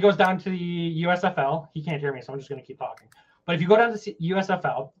he goes down to the USFL, he can't hear me, so I'm just going to keep talking. But if you go down to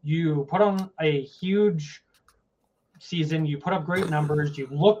USFL, you put on a huge season, you put up great numbers, you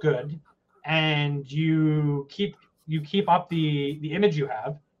look good, and you keep up the image you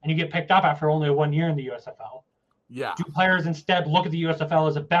have, and you get picked up after only 1 year in the USFL. Yeah. Do players instead look at the USFL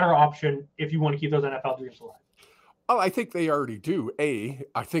as a better option if you want to keep those NFL dreams alive? Oh, I think they already do.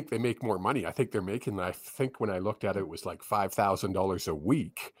 I think they make more money. I think they're making, I think when I looked at it, it was like $5,000 a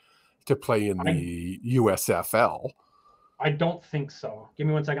week to play in the USFL. I don't think so. Give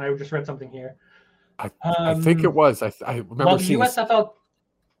me 1 second. I just read something here. I think it was. I remember seeing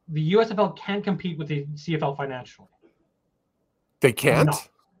the USFL can compete with the CFL financially. They can't?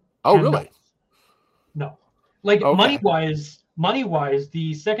 Oh, really? No. Like, money-wise,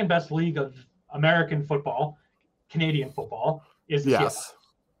 the second best league of American football, Canadian football, is the CFL.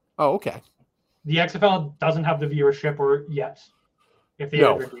 Oh, okay. The XFL doesn't have the viewership yet, if they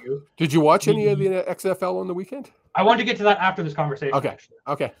ever do. Did you watch any of the XFL on the weekend? I want to get to that after this conversation. Okay. Actually.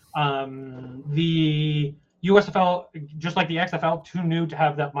 Okay. The USFL, just like the XFL, too new to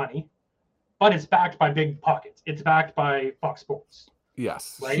have that money, but it's backed by big pockets. It's backed by Fox Sports.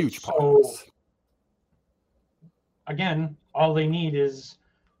 Yes, right? huge pockets. Again, all they need is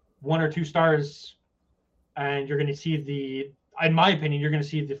 1 or 2 stars, and you're going to see in my opinion, you're going to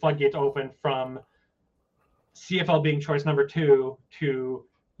see the floodgates open from CFL being choice number 2 to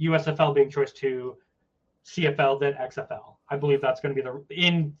USFL being choice 2, CFL, then XFL. I believe that's going to be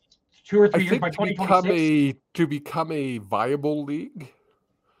in 2 or 3 years by 2026. To become a viable league,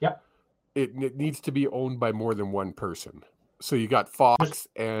 it needs to be owned by more than one person. So you got Fox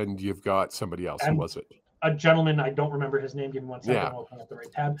and you've got somebody else. Who was it? A gentleman, I don't remember his name. Give me 1 second. Yeah. I'll open up the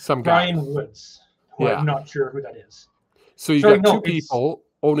right tab. Some guy. Brian Woods, who I'm not sure who that is. So you got 2 people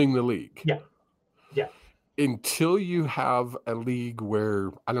owning the league. Yeah. Until you have a league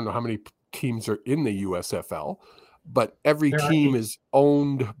where, I don't know how many teams are in the USFL, but every team is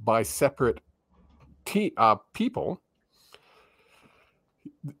owned by separate people.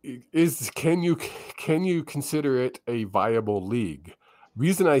 Can you consider it a viable league?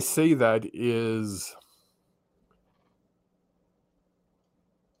 Reason I say that is,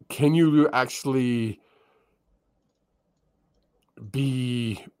 can you actually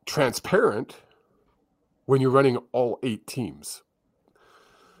be transparent when you're running all 8 teams?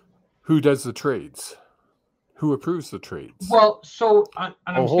 Who does the trades? Who approves the trades? Well, so I'm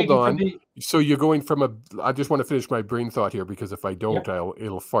hold on. So you're going from I just want to finish my brain thought here, because if I don't,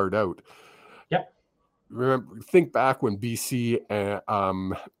 it'll fart out. Yep. Think back when BC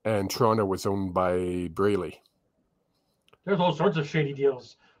and Toronto was owned by Braley. There's all sorts of shady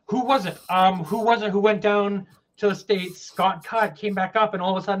deals. Who was it? Who went down to the States, got cut, came back up, and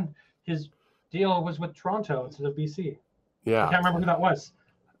all of a sudden his deal was with Toronto instead of BC. Yeah. I can't remember who that was.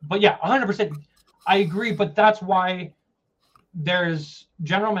 But yeah, 100%. I agree, but that's why there's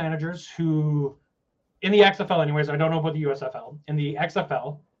general managers who, in the XFL anyways, I don't know about the USFL, in the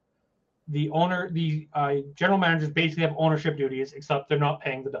XFL, the general managers basically have ownership duties, except they're not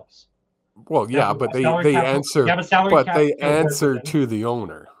paying the bills. Well, yeah, but they answer, to the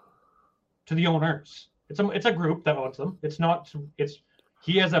owner. To the owners. It's a group that owns them. It's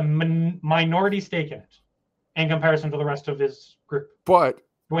He has a minority stake in it in comparison to the rest of his group. But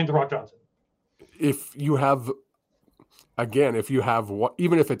Dwayne "The Rock" Johnson. If you have, again,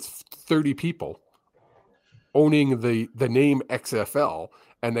 even if it's 30 people owning the name XFL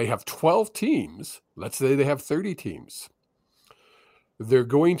and they have 12 teams, let's say they have 30 teams, they're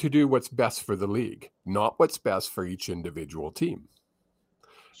going to do what's best for the league, not what's best for each individual team.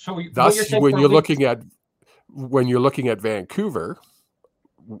 So thus, when you're looking at Vancouver,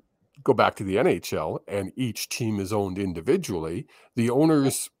 go back to the NHL, and each team is owned individually, the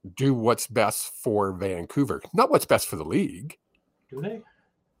owners do what's best for Vancouver, not what's best for the league. Do they?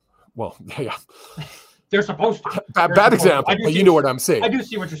 Well, yeah. They're supposed to. Bad example, but you know what I'm saying. I do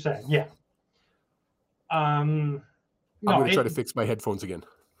see what you're saying, yeah. I'm going to try to fix my headphones again.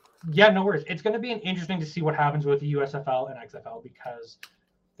 Yeah, no worries. It's going to be interesting to see what happens with the USFL and XFL, because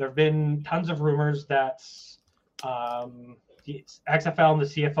there have been tons of rumors that the XFL and the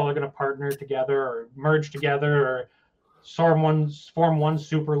CFL are going to partner together or merge together or form one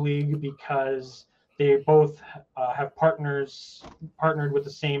super league, because they both have partnered with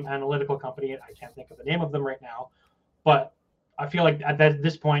the same analytical company. I can't think of the name of them right now, but I feel like at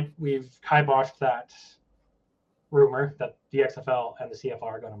this point we've kiboshed that rumor that the XFL and the CFL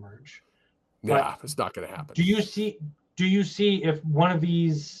are going to merge. Yeah, it's not going to happen. Do you see if one of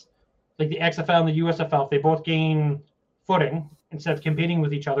these, like the XFL and the USFL, if they both gain footing instead of competing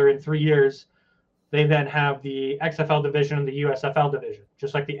with each other in 3 years, they then have the XFL division and the USFL division,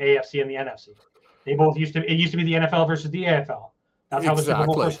 just like the AFC and the NFC. They both used to be the NFL versus the AFL. That's how the Super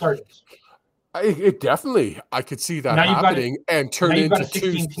Bowl first started. I could see that happening and turn into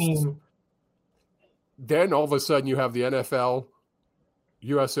 16 team. Then all of a sudden you have the NFL,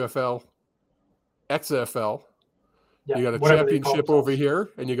 USFL, XFL. Yeah, you got a championship over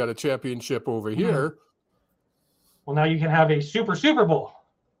here, and you got a championship over here. Well, now you can have a Super Bowl.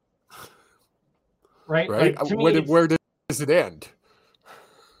 Right? Right. Like, where does it end?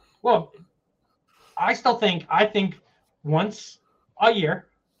 Well, I think once a year,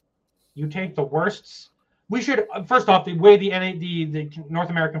 you take the worsts. We should, first off, the way the North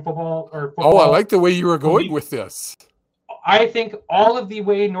American football Oh, I like the way you were going with this. I think all of the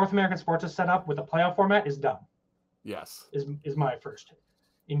way North American sports is set up with a playoff format is dumb. Yes. Is my first.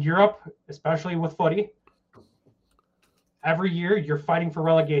 In Europe, especially with footy, every year you're fighting for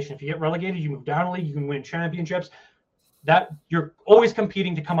relegation. If you get relegated, you move down a league, you can win championships. That you're always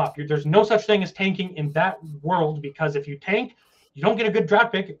competing to come up. There's no such thing as tanking in that world, because if you tank, you don't get a good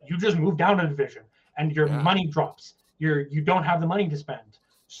draft pick, you just move down a division and your money drops. You don't have the money to spend.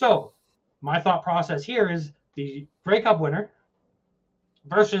 So my thought process here is the Grey Cup winner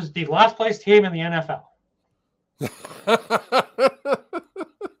versus the last place team in the NFL.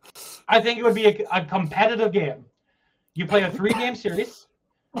 I think it would be a competitive game. You play a 3-game series.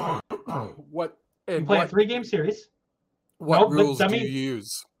 What? You play a 3-game series. What rules do you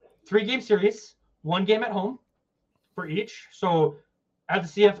use? 3-game series, 1 game at home for each. So at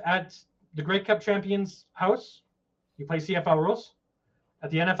the Grey Cup champions house, you play CFL rules. At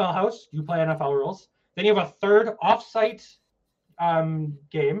the NFL house, you play NFL rules. Then you have a third off-site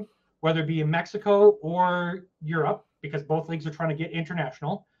game, whether it be in Mexico or Europe, because both leagues are trying to get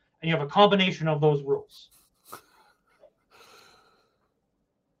international, and you have a combination of those rules.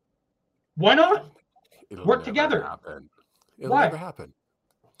 Why not? Work together. It'll never happen.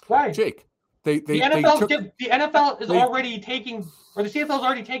 Why? Jake, the NFL is already taking, or the CFL is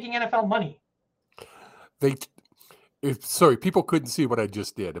already taking NFL money. Sorry, people couldn't see what I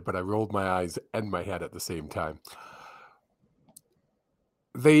just did, but I rolled my eyes and my head at the same time.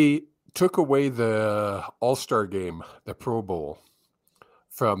 They took away the All-Star game, the Pro Bowl,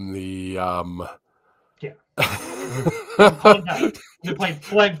 from the They played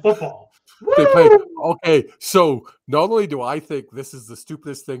flag football. They played. Okay, so not only do I think this is the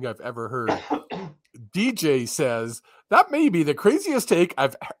stupidest thing I've ever heard, DJ says that may be the craziest take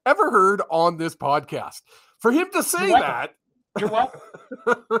I've ever heard on this podcast. For him to say that, you're welcome.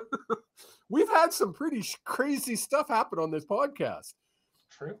 We've had some pretty crazy stuff happen on this podcast.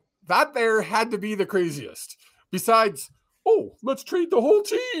 True. That there had to be the craziest. Besides, let's trade the whole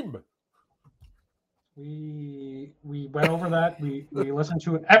team. We went over that. We listened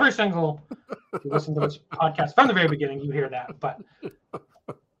to it every single. You listen to this podcast from the very beginning. You hear that, but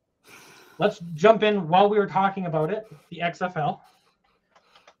let's jump in while we were talking about it, the XFL,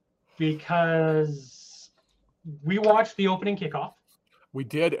 because we watched the opening kickoff. We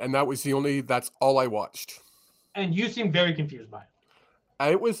did, and that's all I watched. And you seemed very confused by it.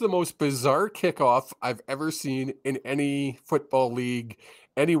 It was the most bizarre kickoff I've ever seen in any football league,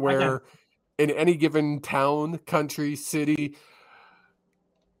 anywhere. In any given town, country, city.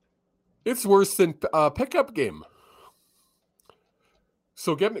 It's worse than pickup game.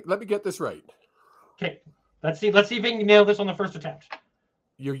 So let me get this right. Okay, let's see if we can nail this on the first attempt.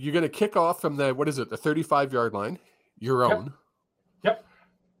 You're going to kick off from the 35-yard line, your own. Yep.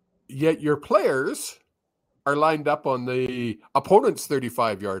 Yet your players are lined up on the opponent's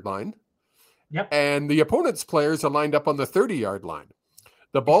 35-yard line. Yep. And the opponent's players are lined up on the 30-yard line.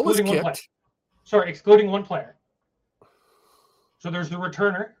 The ball is kicked. Excluding one player. So there's the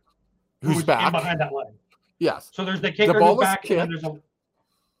returner who's back in behind that line. Yes. So there's the kicker who's back, and then there's a.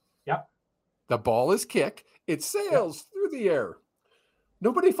 Yep. The ball is kicked. It sails through the air.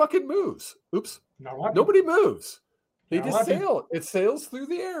 Nobody fucking moves. Oops. Nobody moves. They just sail. It sails through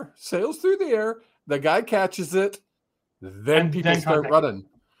the air. Sails through the air. The guy catches it. Then people start running.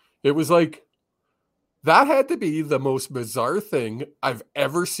 It was like, that had to be the most bizarre thing I've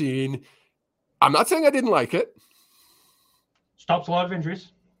ever seen. I'm not saying I didn't like it. Stops a lot of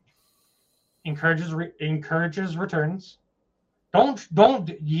injuries. Encourages returns. Don't.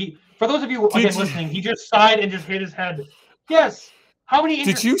 For those of you again listening, he just sighed and just hit his head. Yes. How many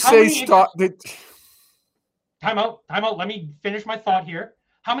injuries? Did you say stop? Time out. Let me finish my thought here.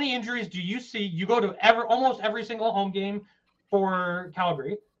 How many injuries do you see? You go to almost every single home game for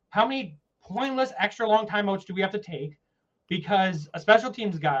Calgary. How many pointless extra long timeouts do we have to take because a special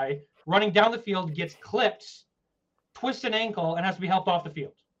teams guy running down the field gets clipped, twists an ankle, and has to be helped off the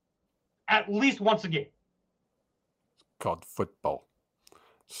field? At least once a game. Called football.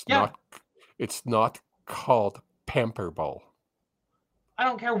 It's not called pamper ball. I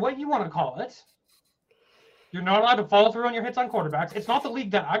don't care what you want to call it. You're not allowed to follow through on your hits on quarterbacks. It's not the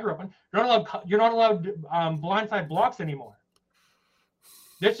league that I grew up in. You're not allowed blindside blocks anymore.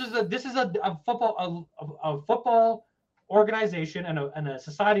 This is a football organization and a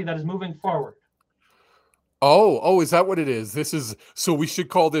society that is moving forward. Oh, is that what it is? So we should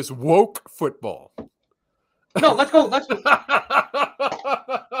call this woke football. No, let's go.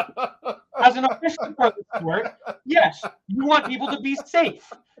 As an official part of the sport, yes, you want people to be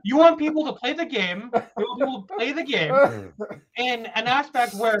safe. You want people to play the game. You want people to play the game in an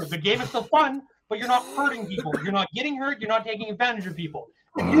aspect where the game is still fun, but you're not hurting people. You're not getting hurt. You're not taking advantage of people.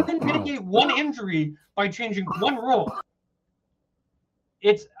 If you can mitigate one injury by changing one rule,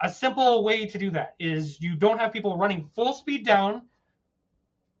 it's a simple way to do that. Is you don't have people running full speed down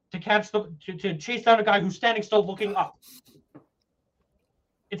to chase down a guy who's standing still looking up.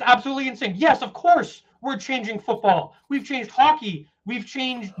 It's absolutely insane. Yes, of course, we're changing football. We've changed hockey. We've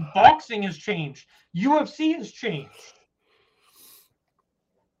changed. Boxing has changed. UFC has changed.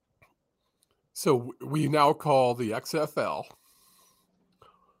 So we now call the XFL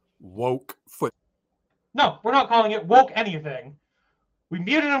woke foot. No, we're not calling it woke anything. We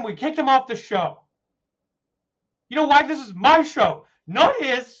muted him. We kicked him off the show. You know why? This is my show, not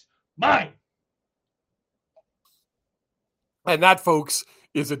his, mine. And that, folks,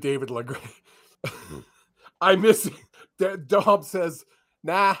 is a David Legray. I miss it. Dom says,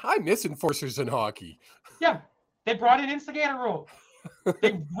 nah, I miss enforcers in hockey. Yeah, they brought in instigator rule.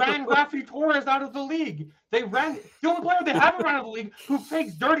 They ran Rafi Torres out of the league. The only player they haven't run out of the league who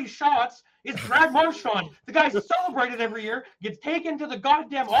takes dirty shots is Brad Marchand. The guy's celebrated every year, gets taken to the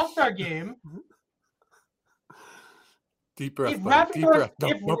goddamn All-Star game. Deep breath.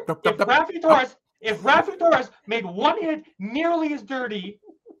 If Rafi Torres made one hit nearly as dirty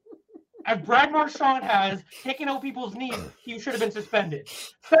as Brad Marchand has, taking out people's knees, he should have been suspended.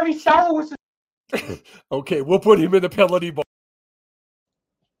 Sammy Salo was suspended. Okay, we'll put him in the penalty box.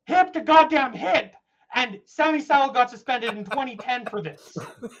 Hip to goddamn hip. And Sammy Salo got suspended in 2010 for this.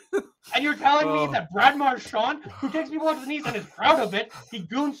 And you're telling me that Brad Marchand, who takes people onto the knees and is proud of it, he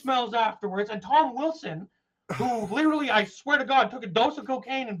goon smells afterwards, and Tom Wilson, who literally, I swear to God, took a dose of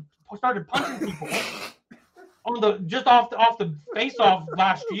cocaine and started punching people on just off the face-off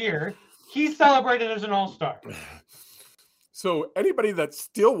last year, he's celebrated as an all-star. So anybody that's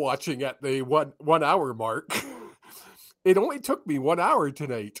still watching at the 1 hour mark, it only took me 1 hour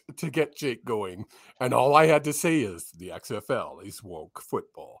tonight to get Jake going. And all I had to say is the XFL is woke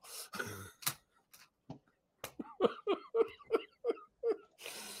football.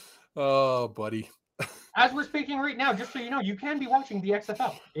 Oh, buddy. As we're speaking right now, just so you know, you can be watching the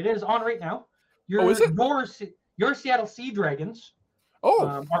XFL. It is on right now. Is it? Your Seattle Sea Dragons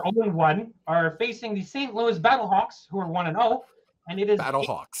are 0-1, are facing the St. Louis Battlehawks, who are 1-0, and it is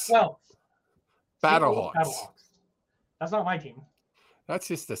Battlehawks. 12. Battlehawks. That's not my team. That's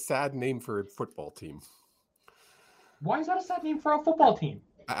just a sad name for a football team. Why is that a sad name for a football team?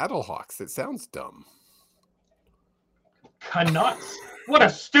 Battlehawks. It sounds dumb. Canucks. What a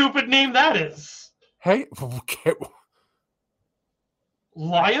stupid name that is. Hey, okay.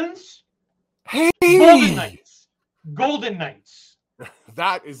 Lions? Hey! Golden Knights. Golden Knights.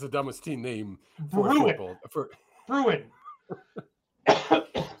 That is the dumbest team name for Bruin. football. For Bruin.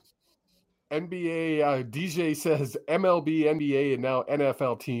 NBA, DJ says MLB, NBA, and now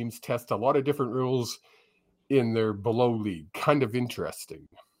NFL teams test a lot of different rules in their below league. Kind of interesting.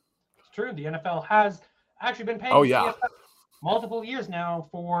 It's true. The NFL has actually been paying CFL multiple years now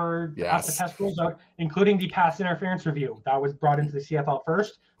for us to test rules out, including the pass interference review. That was brought into the CFL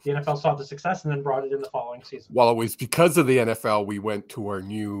first. The NFL saw the success and then brought it in the following season. Well, it was because of the NFL we went to our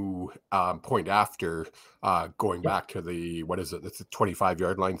new point after going back to the, what is it? It's a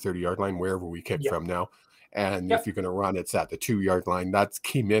 25-yard line, 30-yard line, wherever we kick from now. And if you're going to run, it's at the 2-yard line. That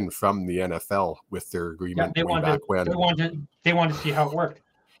came in from the NFL with their agreement They wanted to see how it worked.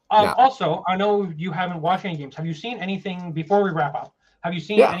 Also, I know you haven't watched any games. Have you seen anything, before we wrap up, have you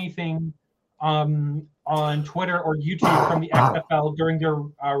seen anything on Twitter or YouTube from the XFL during their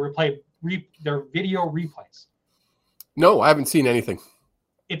their video replays? No, I haven't seen anything.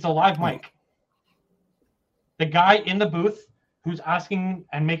 It's a live mic. The guy in the booth who's asking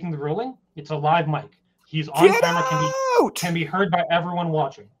and making the ruling, it's a live mic. He's on camera, can be heard by everyone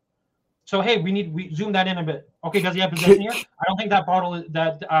watching. So hey, we zoom that in a bit. Okay, does he have possession here? I don't think that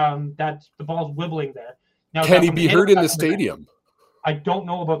the ball's wibbling there. Now, can he be heard in the stadium? I don't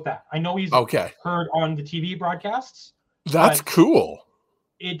know about that. I know he's heard on the TV broadcasts. That's cool.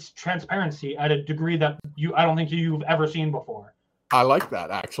 It's transparency at a degree that I don't think you've ever seen before. I like that,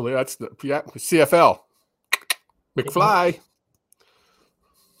 actually. That's the CFL. McFly.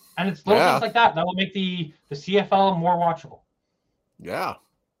 And it's little things like that will make the CFL more watchable. Yeah,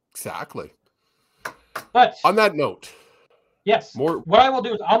 exactly. But on that note, what I will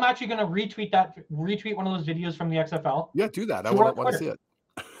do is I'm actually going to retweet one of those videos from the XFL. Yeah, do that. I want to see it.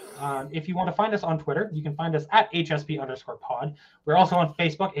 If you want to find us on Twitter, you can find us at HSP_pod. We're also on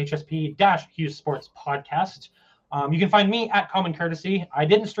Facebook, HSP-Hughes Sports Podcast. You can find me at Common Courtesy. I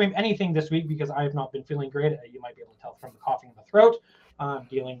didn't stream anything this week because I have not been feeling great. You might be able to tell from the coughing in the throat.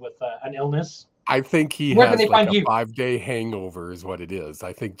 Dealing with an illness. I think he has like a 5-day hangover is what it is.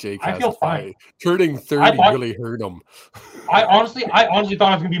 I think Jake has a 5. Turning 30 really hurt him. I honestly thought I was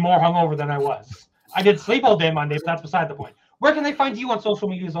going to be more hungover than I was. I did sleep all day Monday, but that's beside the point. Where can they find you on social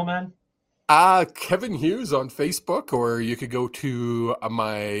media, old man? Kevin Hughes on Facebook, or you could go to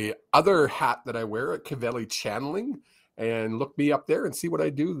my other hat that I wear at Cavelli Channeling and look me up there and see what I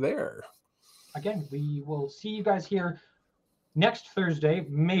do there. Again, we will see you guys here next Thursday,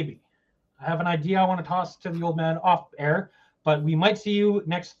 maybe. I have an idea I want to toss to the old man off air, but we might see you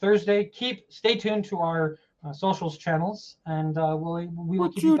next Thursday. Stay tuned to our socials channels, and we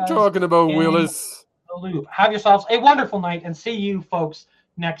will keep you guys talking about, Willis? The loop. Have yourselves a wonderful night, and see you folks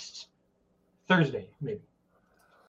next Thursday, maybe.